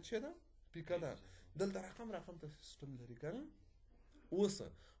دلته بیا چې ده پیکه ده دلته رقم ته سیسټم لري که نه اوس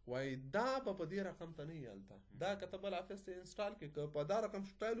وای دا په دې رقم ته نه یالته دا که ته بل افس ته انسټال کې که په دا رقم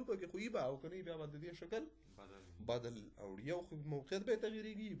سټایل وکړه خو یې به او که نه بیا به د دې شکل بدل اوړي یو خو موقعیت به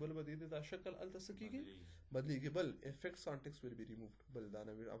تغییرېږي بل به د دې دا شکل هلته څه کېږي بدلېږي بل افیکټس آن ټیکسټ ویل بي ریمووډ بل دا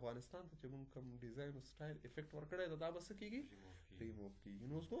نوی افغانستان ته چې موږ کوم ډیزاین او سټایل افیکټ ورکړی دا به څه کېږي ریموو کېږي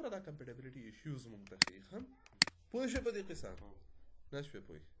نو اوس ګوره دا کمپیټیبلیټي ایشوز موږ ته ښیي ښه پوه شوې په دې قصه نه شوې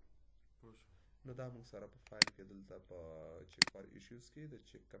پوه نو دا موږ سره په فایل کې دلته په چیک فار ایشوز کې د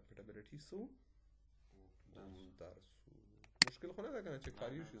چیک کمپیټیبلیټي سو درسو مشکل خو نه ده که نه چیک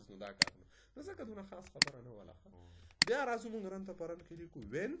فار ایشوز نو دا کار نه نو ځکه دونه خاص خبره نه وله بیا راځو موږ رن ته په رن کې لیکو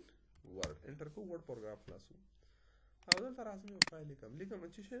وین ورډ انټر کو ورډ پروګرام خلاصو او دلته راځم یو فایل لیکم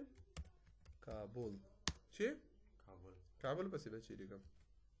چې شی کابل چې کابل پسې به چې لیکم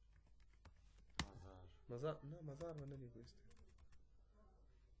مزار نه مزار باندې لیکو استه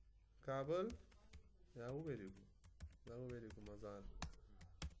کابل یا ویلیکو مزار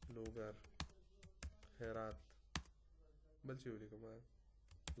لوګر خیرات بل چې ولیکم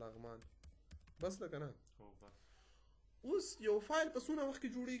لغمان بس ده که نه اوس یو فایل په څونه وخت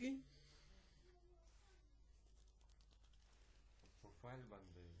کې جوړېږي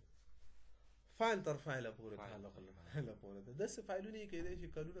فایل تر فایله پورې تعلق پورې ده داسې فایلونه یې کیدای شي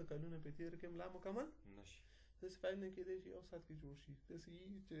کلونه په تېر کې ملا مکمل نشي داسې فایلونه کیدای شي یو ساعت کې جوړ شي داسې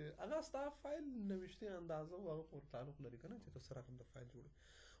چې هغه ستا فایل نوښتې اندازه او هغه پورې تعلق لري که نه چې ته څه رقم د فایل جوړوي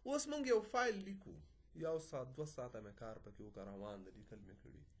اوس موږ یو فایل لیکو یو ساعت 2 ساعته مې کار پکې وکړه روان د لیکل مې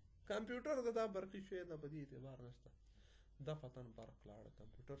کړي کمپیوټر د دا برقي شی ده په دې اعتبار نشته دفتن برق لاړه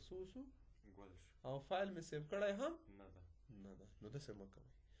کمپیوټر سو او فایل مې سیو کړی هم نه ده نو داسې مه کوئ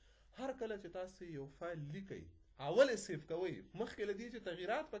هر کله چې تاسو یو فایل لیکئ اول یې سیو کوئ مخکې له دې چې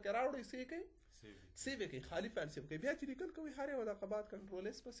تغییرات پکې راوړئ څه یې کوئ سیو یې کوئ خالي فایل سیو کوئ بیا چې لیکل کوئ هر یو دقیقه بعد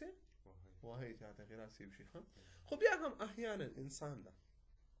کنټرول ایس پسې وهئ چې تغییرات سیو شي خو بیا هم احیانا انسان ده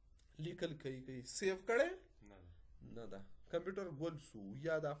لیکل کوي سیو کړی نه ده کمپیوټر ګل سو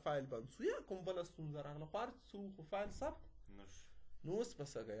یا دا فایل بند سو یا کوم بله ستونزه راغله خو هر څه خو فایل ثبت نو اوس په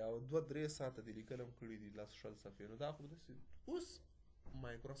څه کوي او 2-3 ساعته دې لیکل هم کړي دي 10-20 صفحې نو دا خو داسې اوس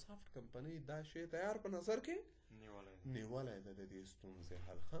مایکروسافټ کمپنۍ دا شی تیار په نظر کې نیولی ده د دې ستونزې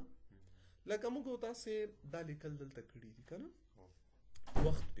حل ښه لکه موږ او تاسې دا لیکل دلته کړي دي که نه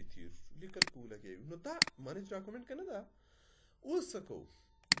وخت پې تېر شو لیکل په ولګوي نو دا منیج ډاکومنټ که نه ده اوس څه کوو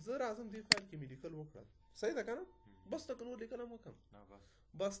زه راځم دې فایل کې مې لیکل وکړل صحیح ده که نه بس ته که نور لیکل هم وکړم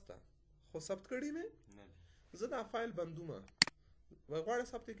بس ته خو ثبت کړي مې زه دا فایل بندومه غواړې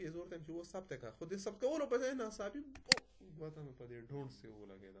ثبت یې کړې زه ورته یم چې اوس ثبت یې کړه خو دې ثبت کولو په ځای ناڅاپي ګوته مې په دې ډونډ سې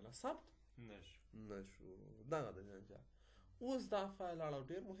ولګېدله ثبت نشو دغه د جنجال اوس دا فایل اړه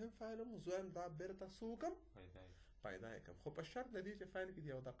ډېر مهم فایل هم زه یم دا بېرته څه وکړم پیدا یې کړم خو په شرط د دې چې فایل کې د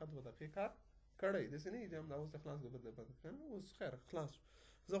یو دقیقه 2 دقیقې کار کړی داسې نه چې هم دا اوس د خلاص که اوس خیر خلاص شو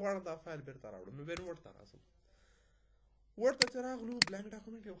زه غواړم دا فایل بېرته راوړم نو بیا ورډ ته راځم ورډ ته چې راغلو بلانک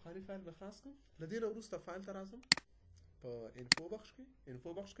ډاکومنټ یو خالي فایل به خلاص کړم له دې نه وروسته فایل ته راځم په انفو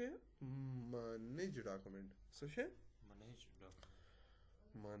بخش کې مانیج ډاکومنټ څه شی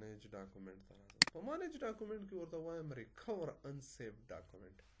مانیج ډاکومنټ ته راځم په مانیج ډاکومنټ کې ورته وایم ریکور انسیف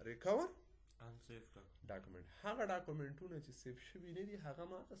ډاکومنټ هغه ډاکومنټونه چې سیف شوي نه دي هغه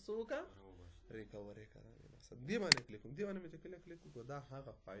ما څه وکړه ریکور یې کړه دې باندې کلیک کوم دې باندې مې چې کله کلیک وکړو دا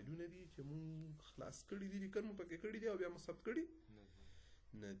هغه فایلونه دي چې مونږ خلاص کړي دي لیکل مو پکې کړي دي او بیا مو ثبت کړي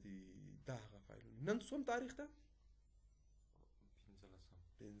نه دي دا هغه فایلونه نن څوم تاریخ ده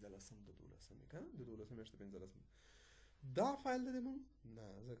 15 د 12 که نه د 12 میاشتې 15 دا فایل دی مونږ نه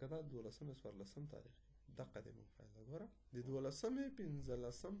ځکه دا 12 تاریخ دقه دی مونږ فایل ده ګوره د 15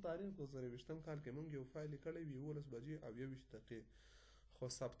 تاریخ 2020 کال کې مونږ یو فایل کړی وي 11 بجې او 21 دقیقې خو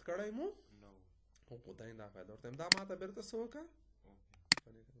ثبت کړی مو خو خدای دا فایل ورته دا ماته بیرته څه وکړه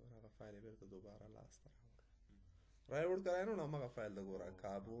هغه فایل یې بیرته دوباره لاسته راوړ کړی نو هماغه فایل ده ګوره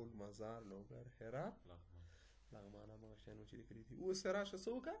کابل مزار لوګر هرات لغمان هماغه شیانو چې لیکلي دي اوس یې راشه څه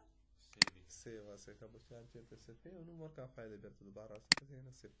وکړه سیو اسې که بس چار چېرته سیف کوي او نوم ورکړه فایل یې بیرته دوباره راڅخه ځای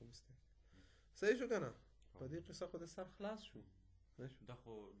نه سیف کومستی صحیح شو که نه په دې قصه خو د سر خلاص شو دا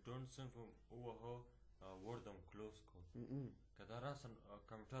خو ډونټ صنف ووهه ورد هم کلوز کو که دا راسن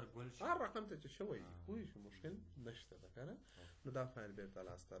کمپیوټر ګل شي هر رقم ته چې شوی پوه شو مشکل نشته ده که نه نو دا فایل بیرته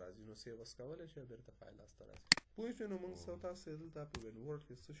لاسته راځي نو سیو اس کولی شي بیرته فایل لاسته راځي پوه شو نو موږ تاسې دلته په وین ورډ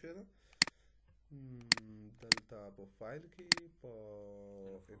کې څه شی ده دلته په فایل کې په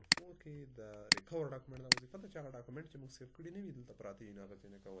انفو کې د ریکور ډاکومنټ دا وظیفه ده چې هغه ډاکومنټ چې موږ سیف کړي نه وي دلته پراته وي نو هغه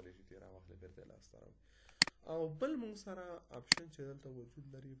ځینې کولی شي چې راواخلي بیرته یې لاسته راوړي او بل موږ سره اپشن چې دلته وجود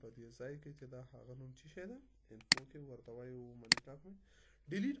لري په دې ځای کې چې دا هغه نوم چې شی ده انفو کې ورته وایو منیج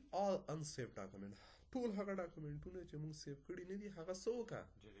delete all unsaved document ټول هغه ډاکومنټونه چې موږ سیو کړي نه دي هغه څه وکړه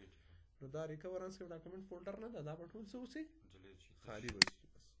نو دا ریکور انسیو ډاکومنټ فولډر نه ده دا به ټول څه وشي خالي به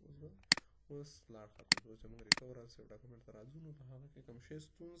شي بس اوس لاړ ختم شو چې موږ ریکور انسیو ډاکومنټ ته راځو نو په هغه کې کوم شی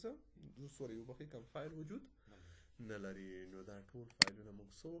ستونزه سوري وبخښئ کوم فایل وجود نه لري نو دا ټول فایلونه موږ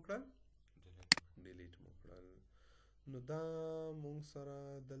څه وکړل ډیلیټ مو کړل نو دا موږ سره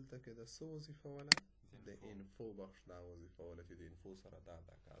دلته کې د څه وظیفه وله د انفو بخش دا وظیفه وله چې د انفو سره دا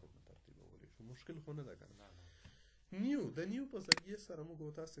کارونه ترتیبولی شو مشکل خو نه ده که نه نیو د نیو په ذریعې سره موږ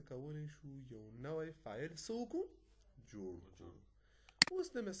او تاسې کولی شو یو نوی فایل څه وکړو جوړ کړو اوس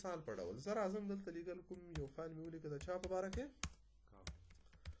د مثال په ډول زه راځم دلته لیکل کوم یو فایل مې ولیکه د چا په باره کې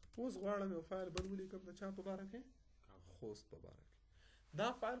اوس غواړم یو فایل بل ولیکم د چا په باره کې خوست په باره کې دا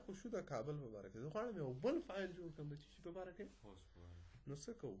فایل خو شو د کابل په باره کې زه غواړم یو بل فایل جوړ کړم د چی په باره کې نو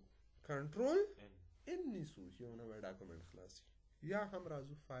څه کوو کنټرول ان نیسو چې یو نوی ډاکومنټ خلاصي یا هم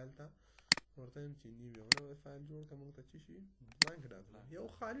راځو فایل ته ورته یم چې نیو یو نوی فایل جوړ کړه موږ ته څه شي بلانک ډاکومنټ یو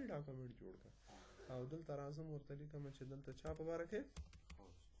خالي ډاکومنټ جوړ کړه او دلته راځم ورته لیکم چې دلته چا په باره کې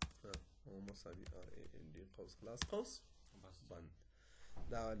مساوي RAND قوس خلاص قوس بند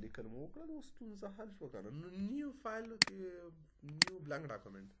دا لیکل مو وکړل اوس ستونزه حل شوه که نه نو نیو فایل کې نیو بلانک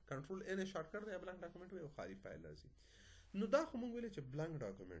ډاکومنټ کنټرول ان یې شارټکټ دی یا بلانک ډاکومنټ وي یو خالي فایل راځي نو دا خو موږ ویلې چې بلانک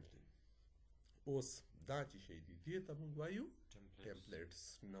ډاکومنټ دی اوس دا چې شی دی دې ته موږ وایو ټمپلیټس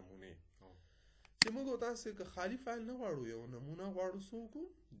نمونې چې موږ تاسې که خالي فایل نه غواړو یو نمونه غواړو څه وکړو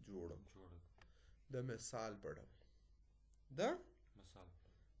جوړم د مثال په ډول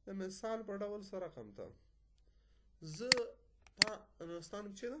د مثال په ډول سره رقم ته زه تا ستا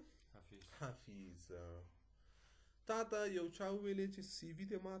نوم چې ده حفیظ تا ته یو چا وویلې چې سی وي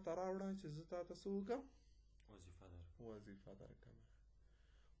دې ما ته راوړه چې زه تا ته څه وکړم وظیفه درکړم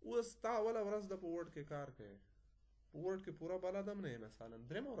اوس تا اوله ورځ ده په ورډ کې کار کوې په ورډ کې پوره بلدم نه یې مثلا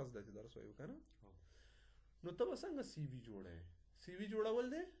درېیمه ورځ ده چې درس وایو که نه نو ته به څنګه سی وي جوړی سی وي جوړول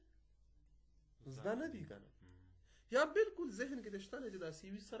دی زده نه دي که نه یا بالکل ذهن کې دې شته نه چې دا سی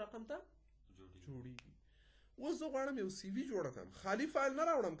وي څه رقم ته جوړېږي اوس زه غواړم یو سی وي جوړه کړم خالي فایل نه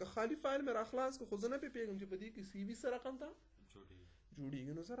راوړم که خالي فایل مې راخلاص کړه خو زه نه پوهېږم چې په دې کې سی وي څه رقم ته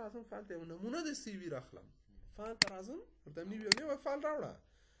جوړېږي نو زه راځم فایل ته یو نمونه د سی وي راخلم فایل ته راځم ورته یو نوی فایل راوړه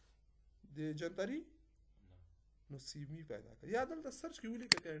د جنتري نو سی وي پیدا کړه یا دلته سرچ کې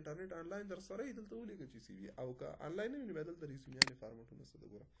ولیکه که انټرنیټ آنلاین در سره یې دلته ولیکه چې سی وي او که آنلاین نه وي نو بیا دلته ریزومیانې فارمټونه څه ده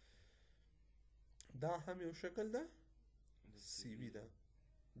ګوره دا هم یو شکل ده سی وي ده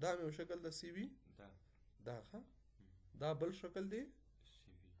دا هم یو شکل ده سی وي دا ښه دا بل شکل دی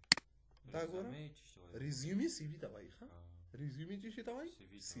دا ګوره ریزیومي سی وي ته وایي ښه ریزیومي چې شي ته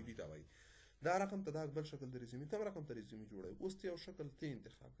وایي سی وي ته وایي دا رقم ته دا بل شکل د ریزیومي ته رقم ته ریزیومي جوړوي اوس ته یو شکل ته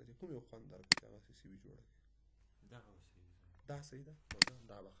انتخاب کړه چې کوم یو خوند درکړي چې هغسې سی وي جوړوي دا صحیح ده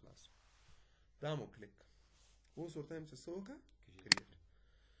دا به خلاص دا مو کلیک اوس ورته یم چې څه وکړه کریټ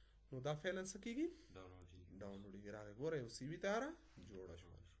نو دا فعلا څه کېږي ډاونلوډېږي راغی ګوره یو سی وي تیاره جوړه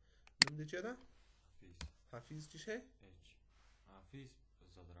شوه نوم دې چې ده حفیظ چې شی حفیظ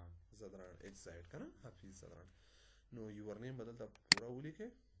زدران ایچ زاید که نه حفیظ زدران نو یور نیم به دلته پوره ولیکې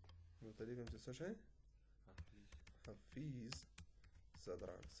نو ته لیکم چې څه شی حفیظ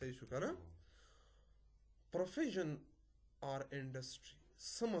زدران صحیح شو که نه پروفیژن اور انډسټري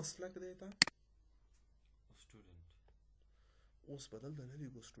څه مسلک دی ته اوس به دلته نه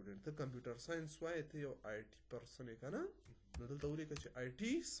لیکو سټوډنټ ته کمپیوټر ساینس وایې ته یو آی ټي پرسن یې که نه نو دلته ولیکه چې آی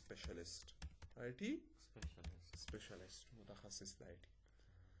ټي سپیشلیسټ آی ټي سپیشلیسټ متخصص د آی ټي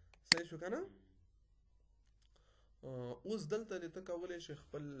صحیح شو که نه اوس دلته دې ته کولی شي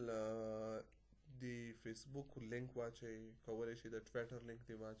خپل د فیسبوک لینک واچوي کولی شي د ټویټر لینک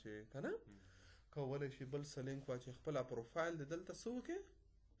دې واچوي که نه کولی شي بل څه لینک واچوي خپله پروفایل دې دلته څه وکړي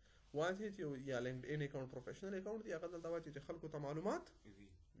واچوي چې یا لینکډ ان اکاونټ پروفیشنل اکاونټ دی هغه دلته واچوي چې خلکو ته معلومات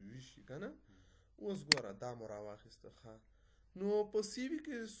وشي که نه اوس ګوره دا مو راواخیسته ښه نو په سی وي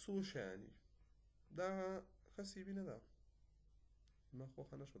کې څو شیان دي دا ښه سی وي نه ده ما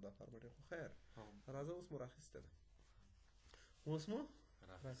خوښه نه شو دا فارمټ یې خو خیر راځه اوس مو راخیستې ده اوس مو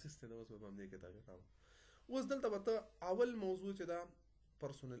راخیستې ده اوس به همدې کې تغیر راوړو اوس دلته به ته اول موضوع چې ده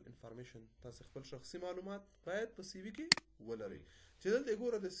پرسونل انفارمیشن تاسې خپل شخصي معلومات باید په سی وي کې ولرئ چې دلته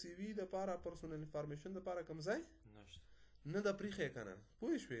ګوره د سی وي دپاره پرسونل انفارمیشن دپاره کوم ځای نه ده پریښی که نه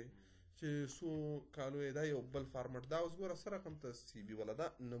پوه شوې چې څو کالو یې دا یو بل فارمټ دا اوس ګوره څه رقم ته سی وي ولا دا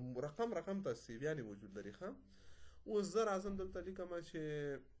رقم ته سی ویانې وجود لري ښه اوس زه راځم دلته لیکمه چې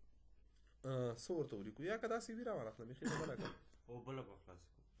څه ورته ولیکو یا که دا سی وي راواخلم یې ښې بله کړم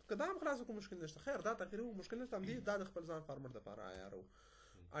که دا هم خلاص وکړو مشکل نشته خیر دا تغیر مشکل نشته همدې دا د خپل ځان فارمټ دپاره عیارو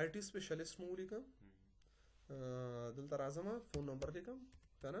آی ټي سپیشلیسټ مو ولیکم دلته راځم فون نمبر لیکم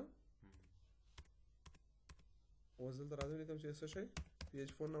که نه اوس دلته راځم لیکم چې څه شی پیج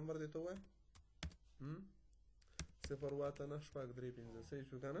فون نمبر دې ته ووایه 0 واته 9 شپږ 3 5 صحیح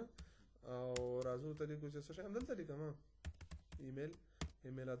شو که نه او راځو ته لیکو چې څه شی همدلته لیکم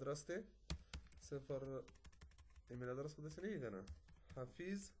ایمیل ادرس دی 0 ایمیل ادرس خو داسې نه کښې که نه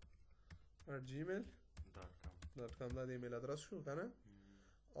hafiz@gmail.com دا د ایمیل ادرس شو که نه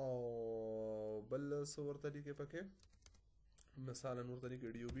او بل څه ورته لیکې پکې مثلا ورته لیکې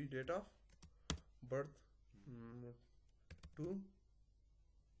DOB ډیټ آف برث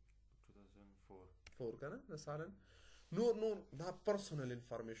 2004 که نه مثلا نور دا پرسونل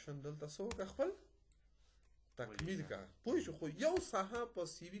انفارمیشن دلته څه وکړه خپل تکمیل کا پوه شو خو یو ساحه په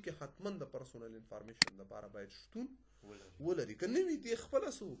سی وي کې حتما د پرسونل انفارمیشن لپاره باید شتون ولري که نه وي دې خپله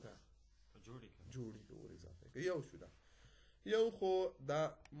څه وکړه جوړې کړه ور اضافه کړه یو شو دا یو خو دا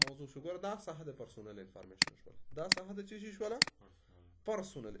موضوع شو ګوره دا ساحه د پرسونل انفارمیشن شوله دا ساحه د څه شي شوله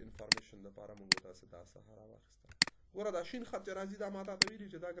پرسونل انفارمیشن لپاره موږ تاسې دا ساحه راواخیسته ګوره دا شین خط چې راځي دا ما تاته ویلي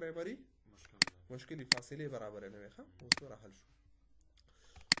چې دا ګرامري مشکلې فاصلې برابرې نه وي ښه اوس ګوره حل شو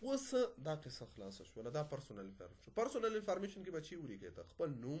اوس دا قصه خلاصه شوله دا پرسونل انفارمیشن پرسونل انفارمیشن کې به چی ولیکې ته خپل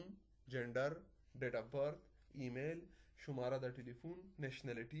نوم جنډر ډیټ اف برث ایمیل شماره د ټلیفون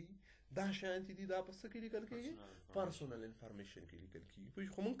نیشنلټي دا شیان چې دي دا په څه کې لیکل کېږي پرسونل انفارمیشن کې لیکل کېږي پوه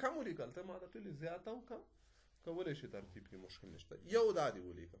خو مونږ کم ولیکل ته ما د ټولې زیاته او کم کولی شي ترتیب کې مشکل نشته یو دا دې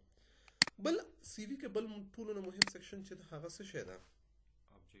ولیکه بل سی وي کې بل ټولو نه مهم سیکشن چې ده هغه څه شی ده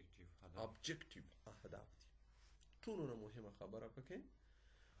ابجکټیو اهداف دي ټولو نه مهمه خبره پکې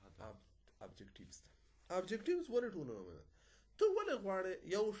ابجکټیوز ده ابجکټیوز ولې ټولو نه مهمه ته ولې غواړې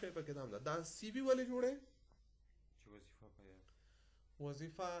یو شی پکې دا سی وي ولې جوړې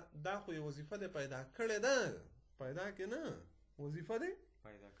وظیفه دا خو یو وظیفه دې پیدا کړې ده پیدا کې نه وظیفه دې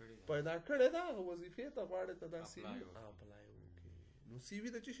پیدا کړې ده وظیفې ته غواړې ته دا سی وي اپلای وکړې نو سی وي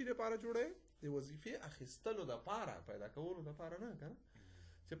د څه شي لپاره جوړې د وظیفې اخیستلو دپاره پیدا کولو دپاره نه که نه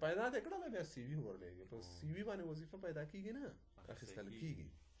چې پیدا دې کړله بیا سی وي ورلېږي په سی وي باندې وظیفه پیدا کېږي نه اخیستل کېږي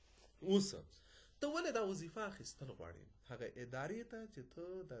اوس ته ولې دا وظیفه اخیستل غواړې هغه ادارې ته چې ته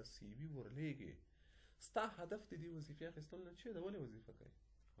دا سی وي ورلېږې ستا هدف د دې وظیفې اخیستل نه چې ده ولې وظیفه کوي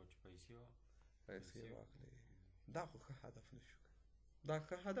پیسې واخلې دا خو ښه هدف نه شو دا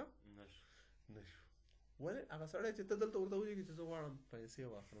ښه هدف نه شو ولې هغه سړی چې ته دلته ورته ولیکې چې زه غواړم پیسې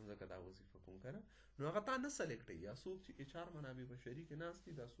واخلم ځکه دا وظیفه کوم که نه نو هغه تا نه سلیکټ کوي یا څوک چې HR منابع بشري کې ناست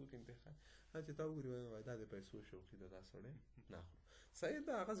دي دا څوک انتخاب چې تا وګوري وایي دا د پیسو شوقي ده دا سړی نه اخلو صحیح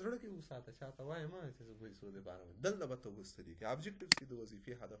ده هغه زړه کې وساته چاته وایم چې زه پیسو دپاره دلته به ته وسته لیکې ابجکټیوز کې د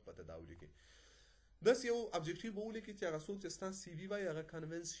وظیفې هدف به ته دا ولیکې داسې یو ابجکټیو به ولیکې چې هغه څوک چې ستا سی وي وایي هغه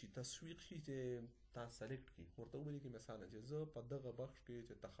کنوینس شي تسویق شي چې تا سلیکټ کړي ورته ولیکې مثلا چې زه په دغه بخش کې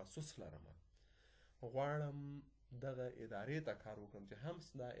چې تخصص لرم غواړم دغه ادارې ته کار وکړم چې هم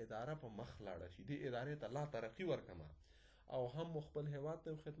دا اداره په مخ لاړه شي دې ادارې ته لا ترقي ورکړم او هم مو خپل هیواد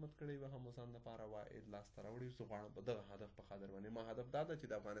ته خدمت کړی وي هم مو ځان لپاره عواید لاسته راوړي زه غواړم په دغه هدف په خاطر باندې ما هدف دا ده چې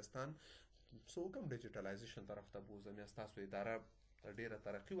د افغانستان څه وکړم ډیجیټلایزیشن طرف ته بوځم یا ستاسو اداره ډېره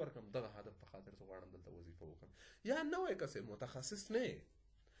ترقي ورکړم دغه هدف په خاطر زه غواړم دلته وظیفه وکړم یا نوی کس متخصص نه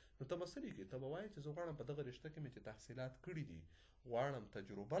نو ته به څه لیکې ته به وایې چې زه غواړم په دغه رشته کې مې چې تحصیلات کړي دي غواړم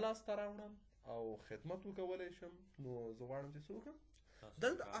تجربه لاسته راوړم او خدمت وکولی شم نو زه غواړم چې څه وکړم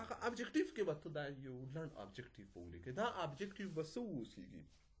دلته هغه ابجکټیو کې به ته دا یو لنډ ابجکټیو به ولیکې دا ابجکټیو به څه واوسېږي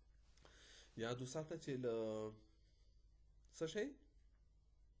یاد وساته چې له څه شی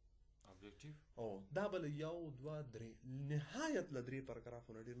او دا به له یو دوه درې نهایت له درې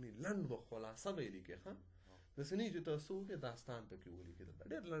پاراګرافونه ډېر نه لنډ به خلاصه به یې لیکې ښه داسې نه چې ته څه وکړې داستان پکې ولیکې دلته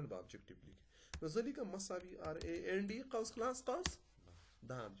ډېر لنډ به ابجکټیو لیکې نو زه لیکم مساوي RAND قوس خلاص قوس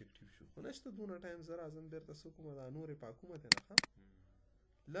دا ابجکټیو شو خو نشته دونه ټایم زه راځم بېرته څه کومه دا نورې پاکومه دی نه ښه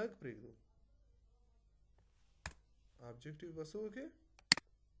لږ پرېږدو ابجکټیو به څه وکړې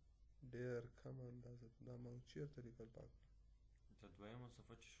ډېر کم اندازه دا ما چېرته لیکل پاک د دویمه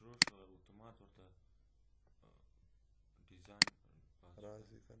صفحه چې شروع شو اتومات ورته ډیزاین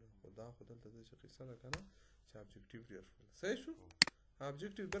راځي که نه خو دا خو دلته ده چې قصه ده که نه چې ابجکټیو ډېر شول صحیح شو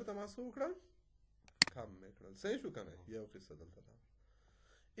ابجکټیو بېرته ما څه وکړل کم مې کړل صحیح شو که نه یو قصه دلته ده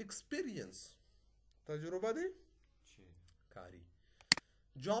ایکسپیرینس تجربه دی کاری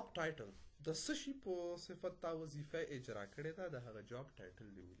جاب ټایټل د څه شي په صفت تا وظیفه اجرا کړې ده د هغه جاب ټایټل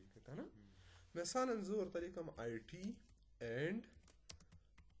دی ولیکې که نه مثلا زه ورته لیکم IT and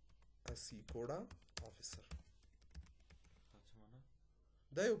a سیکوډا افیسر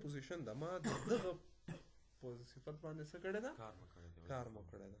دا یو پوزیشن ده ما دغه په صفت باندې څه کړې ده کار مو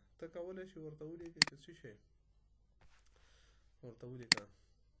کړی ده ته کولی شي ورته ولیکې چې څه شی ورته ولیکه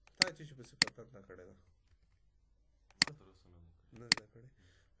تا چې شي په صفت دنده کړې ده نه زده کړې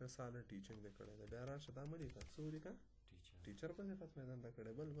مثلا ټیچینګ دې کړی دی بیا راشه دا مه لیکه څه ولیکه ټیچر په صفت مې دنده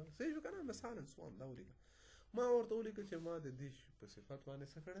کړې بل صحیح شو که نه مثلا سوال دا ولیکه ما ورته ولیکه چې ما د دې په صفت باندې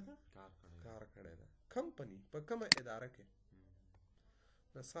څه کړی ده کار کړی ده کمپني په کومه اداره کې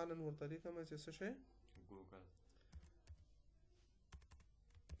مثلا ورته لیکمه چې څه شی ګوګل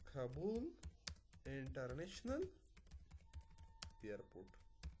کابل انټرنیشنل ایرپورټ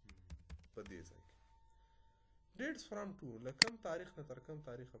په دې ځای کې ډیټس فرام ټو له کم تاریخ نه تر کم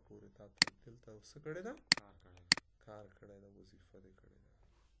تاریخه پورې تا ته دلته څه کړی ده کار کړی ده وظیفه دې کړې ده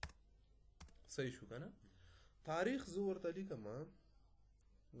صحیح شو که نه تاریخ زه ورته لیکم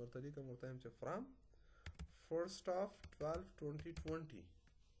ورته وایم چې فرام 1st of 12/2020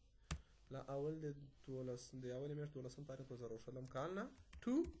 لا اول د اولې میاشت 12 تاریخ 2020 کال نه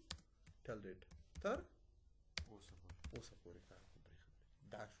ټو ټل ډیټ تر اوسه پورې کار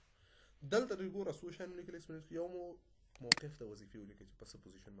دا شو دلته دوی ګوره څو شیان ولیکل ایکسپیرینس یو مو موقف د وظیفې ولیکل چې په څه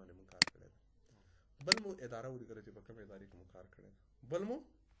پوزیشن باندې مو کار کړی ده بل مو اداره ولیکله چې په کومه ادارې کې مو کار کړی ده بل مو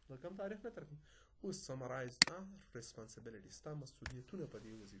د کم تاریخ نه تر اوس سمرایز ریسپانسیبلیټي ستا مسؤلیتونه په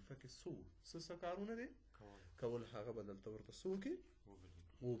دې وظیفه کې څه کارونه دي کول هغه به دلته ورته څه وکړي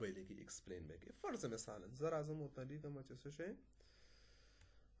وبلیکي ایکسپلین به کړي فرض مثلا زه راځم ورته لیکم چې څه شی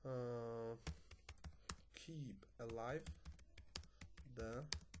keep alive the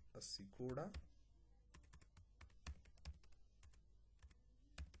Asicoda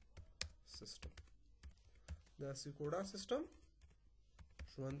system د Asicoda system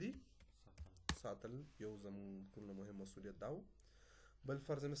ژوندي ساتل یو زموږ ټول نه مهم مسؤلیت دا و بل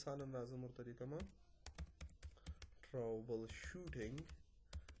فرض مثالا راځم ورته لیکمه trouble shooting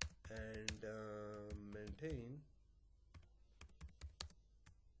and maintain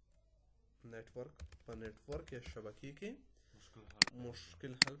network په network یا شبکې کې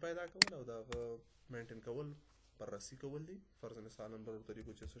مشکل حل پیدا کول او دغه مینټین کول بررسي کول دي فرض مثالا بل ورته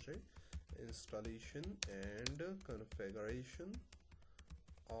لیکو چې څه شی installation and configuration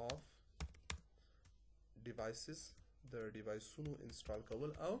of devices د ډیوایسونو انسټال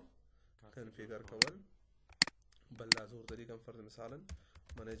کول او کنفیګر کول بل لازم ورته لیکم فرض مثالا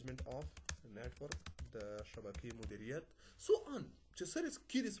management of network د شبکې مدیریت سو ان چې سره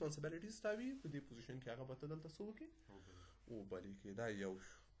کی ریسپانسیبلیټیز تاوي په دې پوزیشن کې هغه به ته دلته څه وکړي وبلیکې دا یو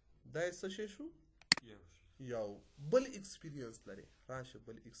شو دا څه شی شو یو بل ایکسپیرینس لري راشه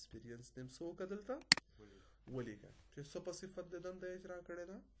بل ایکسپیرینس دې څه وکړه دلته ولیکه چې څه په صفت د دنده اجرا کړې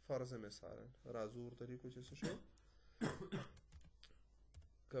ده فرض مثالا راځو ورته لیکو چې څه شی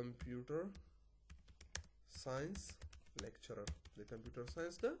کمپیوټر ساينس لیکچرر د کمپیوټر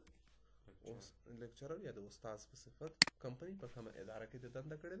ساينس د لیکچرر یا د استاد په صفت کمپنی په کومه اداره کې د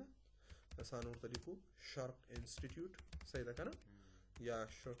دنده کړې ده مثلا ورته لیکو شارپ انسټیټیوټ صحیح ده که نه یا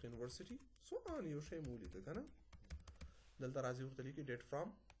شارپ یونیورسټي سو ان یو شی مو ولیکه که نه دلته راځي ورته لیکي ډیټ فرام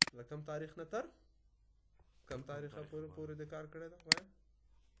له کم تاریخ نه تر کم تاریخه پورې د کار کړی ده وایه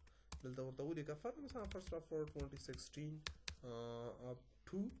دلته ورته ولیکه فرض مثلا 1st of 2016 up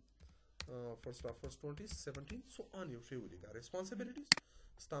to 1st of 2017 سو ان یو شی ولیکه ریسپانسیبلیټیز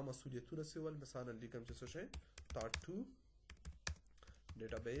ستا مسؤلیتونه سیول مثلا لیکم چې څه شی start to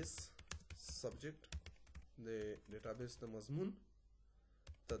database subject د database د مضمون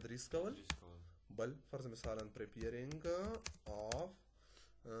تدریس کول بل فرض مثلا preparing of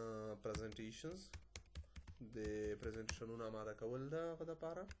presentations د پریزنټیشنونو آماده کول دغه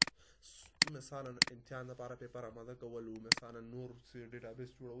دپاره مثلا امتحان دپاره پیپر آماده کول او مثلا نور څه ډیټابیس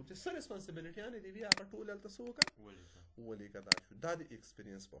جوړول چې څه ریسپانسیبلیټیانې دي وي هغه ټول هلته څه وکړه ولیکه دا شو دا د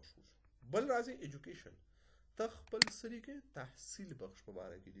ایکسپیرینس بخش شو بل راځي ایجوکیشن ته خپل سړي کې تحصیل بخش په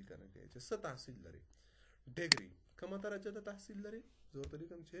باره کې لیکنه کوي چې څه تحصیل لري ډیګري کومه درجه د تحصیل لري زه ورته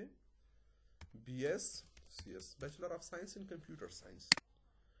لیکم چې BSc بیچلر اف ساينس ان کمپیوټر ساينس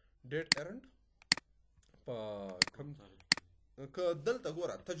ډیټ ارنډ په کم که دلته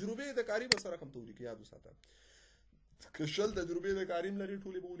ګوره تجربې د کاري به سره کم ته ولیکي یاد وساته که شل تجربې د کاریم لري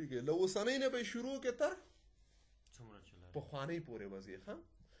ټولې به ولیکي له اوسنۍ نه به شروع کې تر پخوانۍ پورې به ځي ښه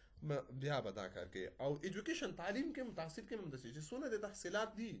بیا به دا کار کوي او ایجوکیشن تعلیم کې هم تحصیل کې هم داسې چې څونه د تحصیلات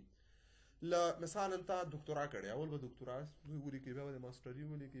دي مثلا تا دکتورا کړې اول به دکتورا ولیکي بیا به د ماسټري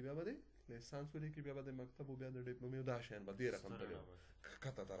ولیکي بیا به د لیسانس ولیکي بیا به د مکتب او بیا د ډیپلومې او دا شیان به دې رقم ته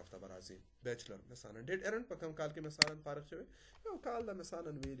کته طرف ته به راځي بیچلر مثلا ډیټ ارنډ په کوم کال کې مثلا فارغ شوی یو کال د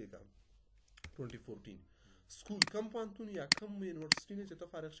مثلا ویې لیکه 2014 سکول کم پوهنتون یا کم یونیورسټي نه چې ته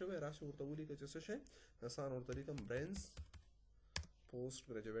فارغ شوی راشه ورته ولیکه چې څه شی مثلا ورته لیکم برینز پوسټ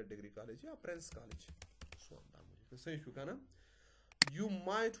ګریجویټ ډیګري کالج یا پرنس کالج سو دا مو صحیح شو که نه You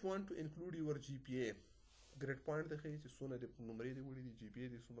might want to include your GPA ګریډ پوینټ دی ښیي چې څونه د نمرې دې وړي دي جی پی ای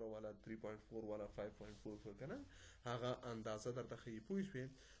دې څومره والا 3.4 والا 5.4 که نه هغه اندازه درته ښیي پوه شوې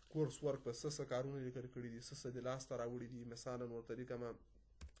کورس ورک په څه کارونه لیکل کړي دي څه د لاسته راوړي دي مثالا ورته لیکمه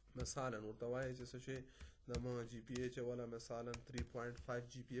مثلا ورته وایي چې څه شی د ما جی پی ای چې ولا مثلا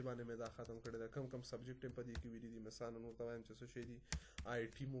 3.5 جی پی ای باندې مې دا ختم کړی دا کم سبجیکټ په دې کې ویلي دي مثلا ورته وایم چې څه شی دي آی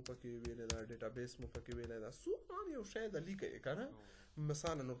ټي مو پکې ویلی دا ډیټابیس مو پکې ویلی دا څو یو شی د لیکئ که نه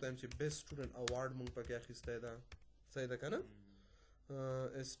مثلا ورته وایم چې بیسټ سټوډنټ اوارډ مونږ پکې اخیستی ده صحیح ده که نه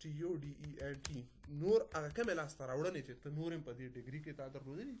STUDENT نور هغه کومې لاسته راوړنې چې ته نور هم په دې ډګري کې تا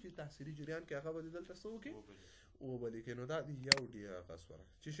درلودلي چې تحصیلي جریان کې هغه به دې دلته څه وکړي وبه لیکې نو دا د یو ډي هغه سوره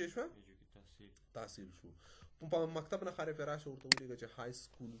چې شی شوه تحصیل شو په مکتب نه خارج راشه ورته ولیکه چې های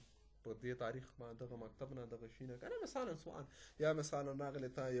سکول په دې تاریخ باندې دغه مکتب نه دغه شي نه که نه مثلا سوال یا مثلا راغلی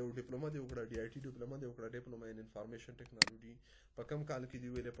تا یو ډیپلوما دې وکړه ډي آی ټي ډیپلوما دې وکړه ډیپلوما ان انفارمیشن ټیکنالوژي په کم کال کې دې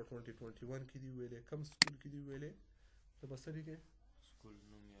ویلې په 2021 کې دې ویلې کم سکول کې دې ویلې ته به څه لیکې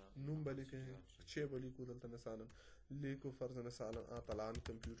نوم به لیکې چې به لیکو دلته مثلا لیکو فرض مثلا طلان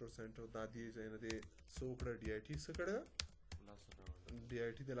کمپیوټر سینټر دا دې ځای نه دې څه وکړه ډي آی ټي څه کړه ډي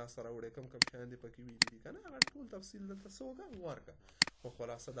آی ټي د لاسته راوړی کم شیان دې پکې ویلي دي که نه هغه ټول تفصیل دلته څه وکړه ورکړه خو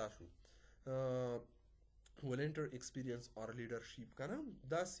خلاصه دا شو volunteer experience or leadership که نه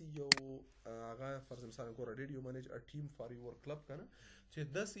داسې یو هغه فرض مثلا ګوره did you manage a team for your club که نه چې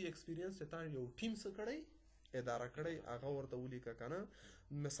داسې experience چې تا یو ټیم څه کړی اداره کړی هغه ورته ولیکه که نه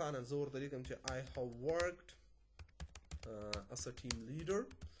مثلا زه ورته لیکم چې I have worked as a team leader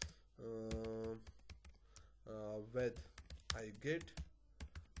with I get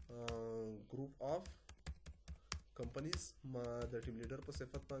group of companies ما د ټیم لیډر په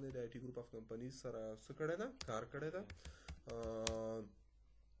صفت باندې د آی ټي ګروپ اف کمپنیز سره څه کړی ده کار کړی ده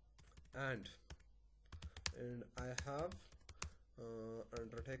and I have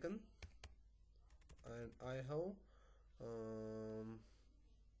undertaken and I have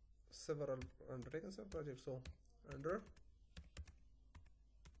several projects so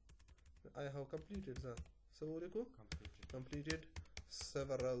I have completed completed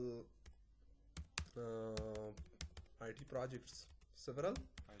several IT projects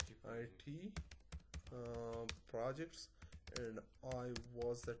projects and I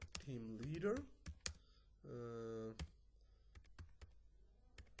was the team leader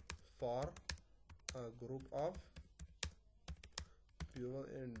for a group of people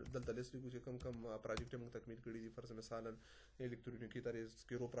and دلته لیست لیکو چې کم پراجیکټ موږ تکمیل کړي دي فرض مثلا الکترونیکي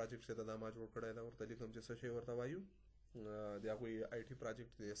تذکرو پراجیکټ چې دا ما جوړ کړی دا ورته لیکم چې څه شی ورته وایو د هغوی آی ټي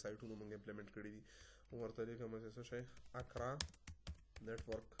پراجیکټ د سایټونو موږ امپلیمنټ کړي دي ورته لیکم چې څه شی اکرا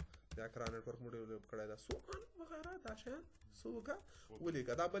نیټورک د اکرا نیټورک مو ډیولپ کړی دا سوال وغیره دا شیان څه وکړه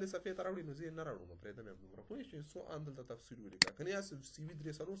ولیکه دا بلې صفحې ته راوړي نو زه یې نه راوړم پرېږدم یې دومره پوه شوې څو ان دلته تفصیل ولیکه که نه یا سی وي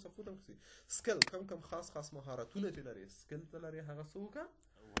 3-4 صفحو ته سکل کم خاص مهارتونه چې لري سکل ته لري هغه څه وکړه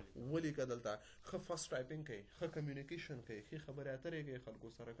ولیکه دلته ښه فسټ ټایپینګ کوي ښه کمیونیکیشن کوي ښې خبرې اترې کوي خلکو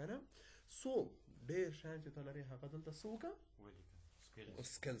سره که نه سو ډېر شیان چې ته لرې هغه دلته څه وکړه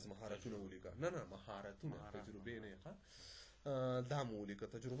سکلز مهارتونه ولیکه نه مهارتونه تجربې نه ښه دا مو ولیکه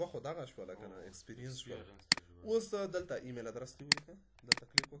تجربه خو دغه شوله که نه ایکسپیرینس شوله اوس دلته ایمیل ادرس دې ولیکه دلته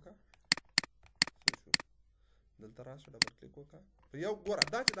کلیک وکړه څه شو دلته راشه ډبل کلیک وکړه په یو ګوره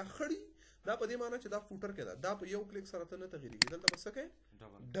دا چې دا خړي دا په دې معنی چې دا فوټر کې ده دا په یو کلیک سره ته نه تغیرېږي دلته به څه کوې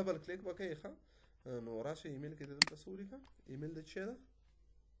ډبل کلیک به کوې ښه نو راشه ایمیل کې دلته څه ولیکه ایمیل د څه ده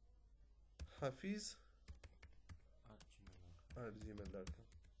hafiz@gmail.com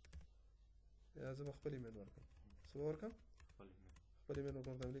یا زه به خپل ایمیل ورکړم څه به ورکړم خپل ایمیل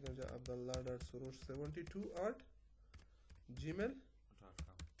ورکړم ته لیکم چې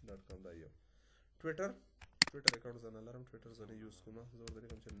abdullah.sorush72@gmail.com دا یو ټویټر اکاونټ زه نه لرم ټویټر زه نه یوز کوم زه ورته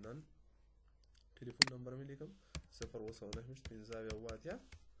لیکم چې نن ټلیفون نمبر مې لیکم 029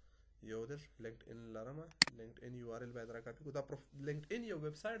 یودش لینکډ ان لرمه لینکډ ان یو آر ال باید راکاپي کو دا لینکډ ان یو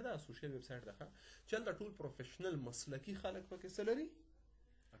ویب سایټ ده سوشل ویب سایټ ده چې هلته ټول پروفیشنل مسلکي خلک پکې څه لري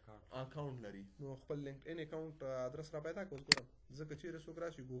اکاونټ لري نو خپل لینکډ ان اکاونټ ادرس را پیدا کړو ګورم ځکه چیرې څوک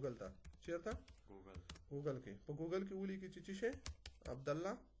راشي ګوګل ته چیرته ګوګل کې په ګوګل کې ولیکي چې څه شی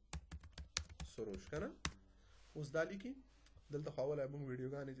عبدالله سروش که نه اوس دا لیکي دلته خو اوله موږ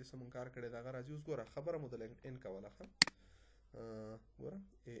ویډیوګانې چې څه موږ کار کړی د هغه راځي اوس ګوره خبره مو د لینکډ ان کوله ښه ګوره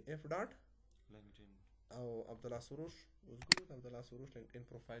اف ډاټ او عبدالله سروش اوس ګورو د عبدالله سروش لینکډ ان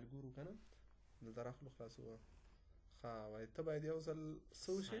پروفایل ګورو که نه دلته راخلو خلاصو ښه وایي ته باید یو ځل څه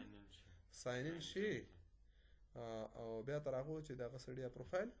وشي ساین ان شي او بیا تر هغو چې د هغه سړي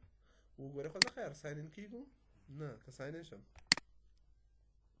پروفایل وګورې خو زه خیر ساین ان کېږو نه که ساین ان شم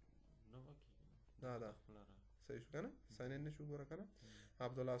دا صحیح شو کنه ساين ان شو ګوره کنه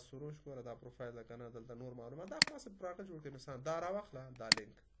عبدالله سروش ګوره دا پروفایل ده کنه دلته نور معلومات دا خاص پراګه جوړ کړي مثلا دا را واخله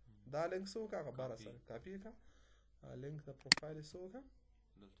دا لینک سو کا خبره سره کاپی کا لینک د پروفایل سو کا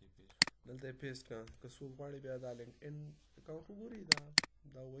دلته پیسټ کا که څوک غواړي بیا دا لینک ان اکاونټ وګوري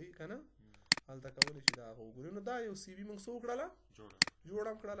دا وایي کنه هلته کولی شي دا هغه وګوري نو دا یو سی وي موږ څه وکړله جوړ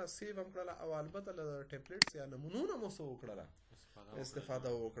هم کړله سیو هم کړله او البته له ټیمپلیټس یا نمونونه مو څه وکړله استفاده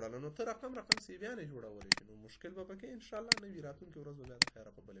وکړله نو ته رقم سیویانې جوړولی شي نو مشکل به پکې انشاءالله نه وي راتلونکې ورځ به بیا د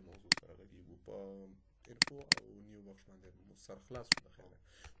خیره په بلې موضوع سره غږېږو په انفو او نیو بخش باندې سرخلاص شو د خیره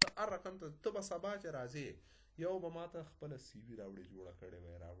ته هر رقم ته به سبا چې راځې یو به ما ته خپله سی وي راوړې جوړه کړې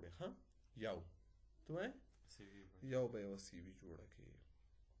وی راوړې ښه یو ته وایې یو به یوه سی وي جوړه کړې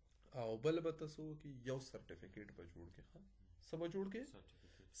او بل به ته څه وکړي یو سرټیفیکیټ به جوړ کړې ښه څه به جوړ کړې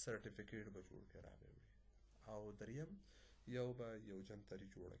سرټیفیکیټ به جوړ کړې را به وړې او دریم یو به یو جنتري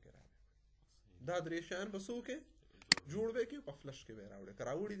جوړه کړې را به دا درې شیان به څه وکړې جوړ به کړې په فلش کې به یې راوړې که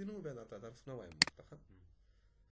راوړي دي نو بیا درته درس نه وایم ورته ښه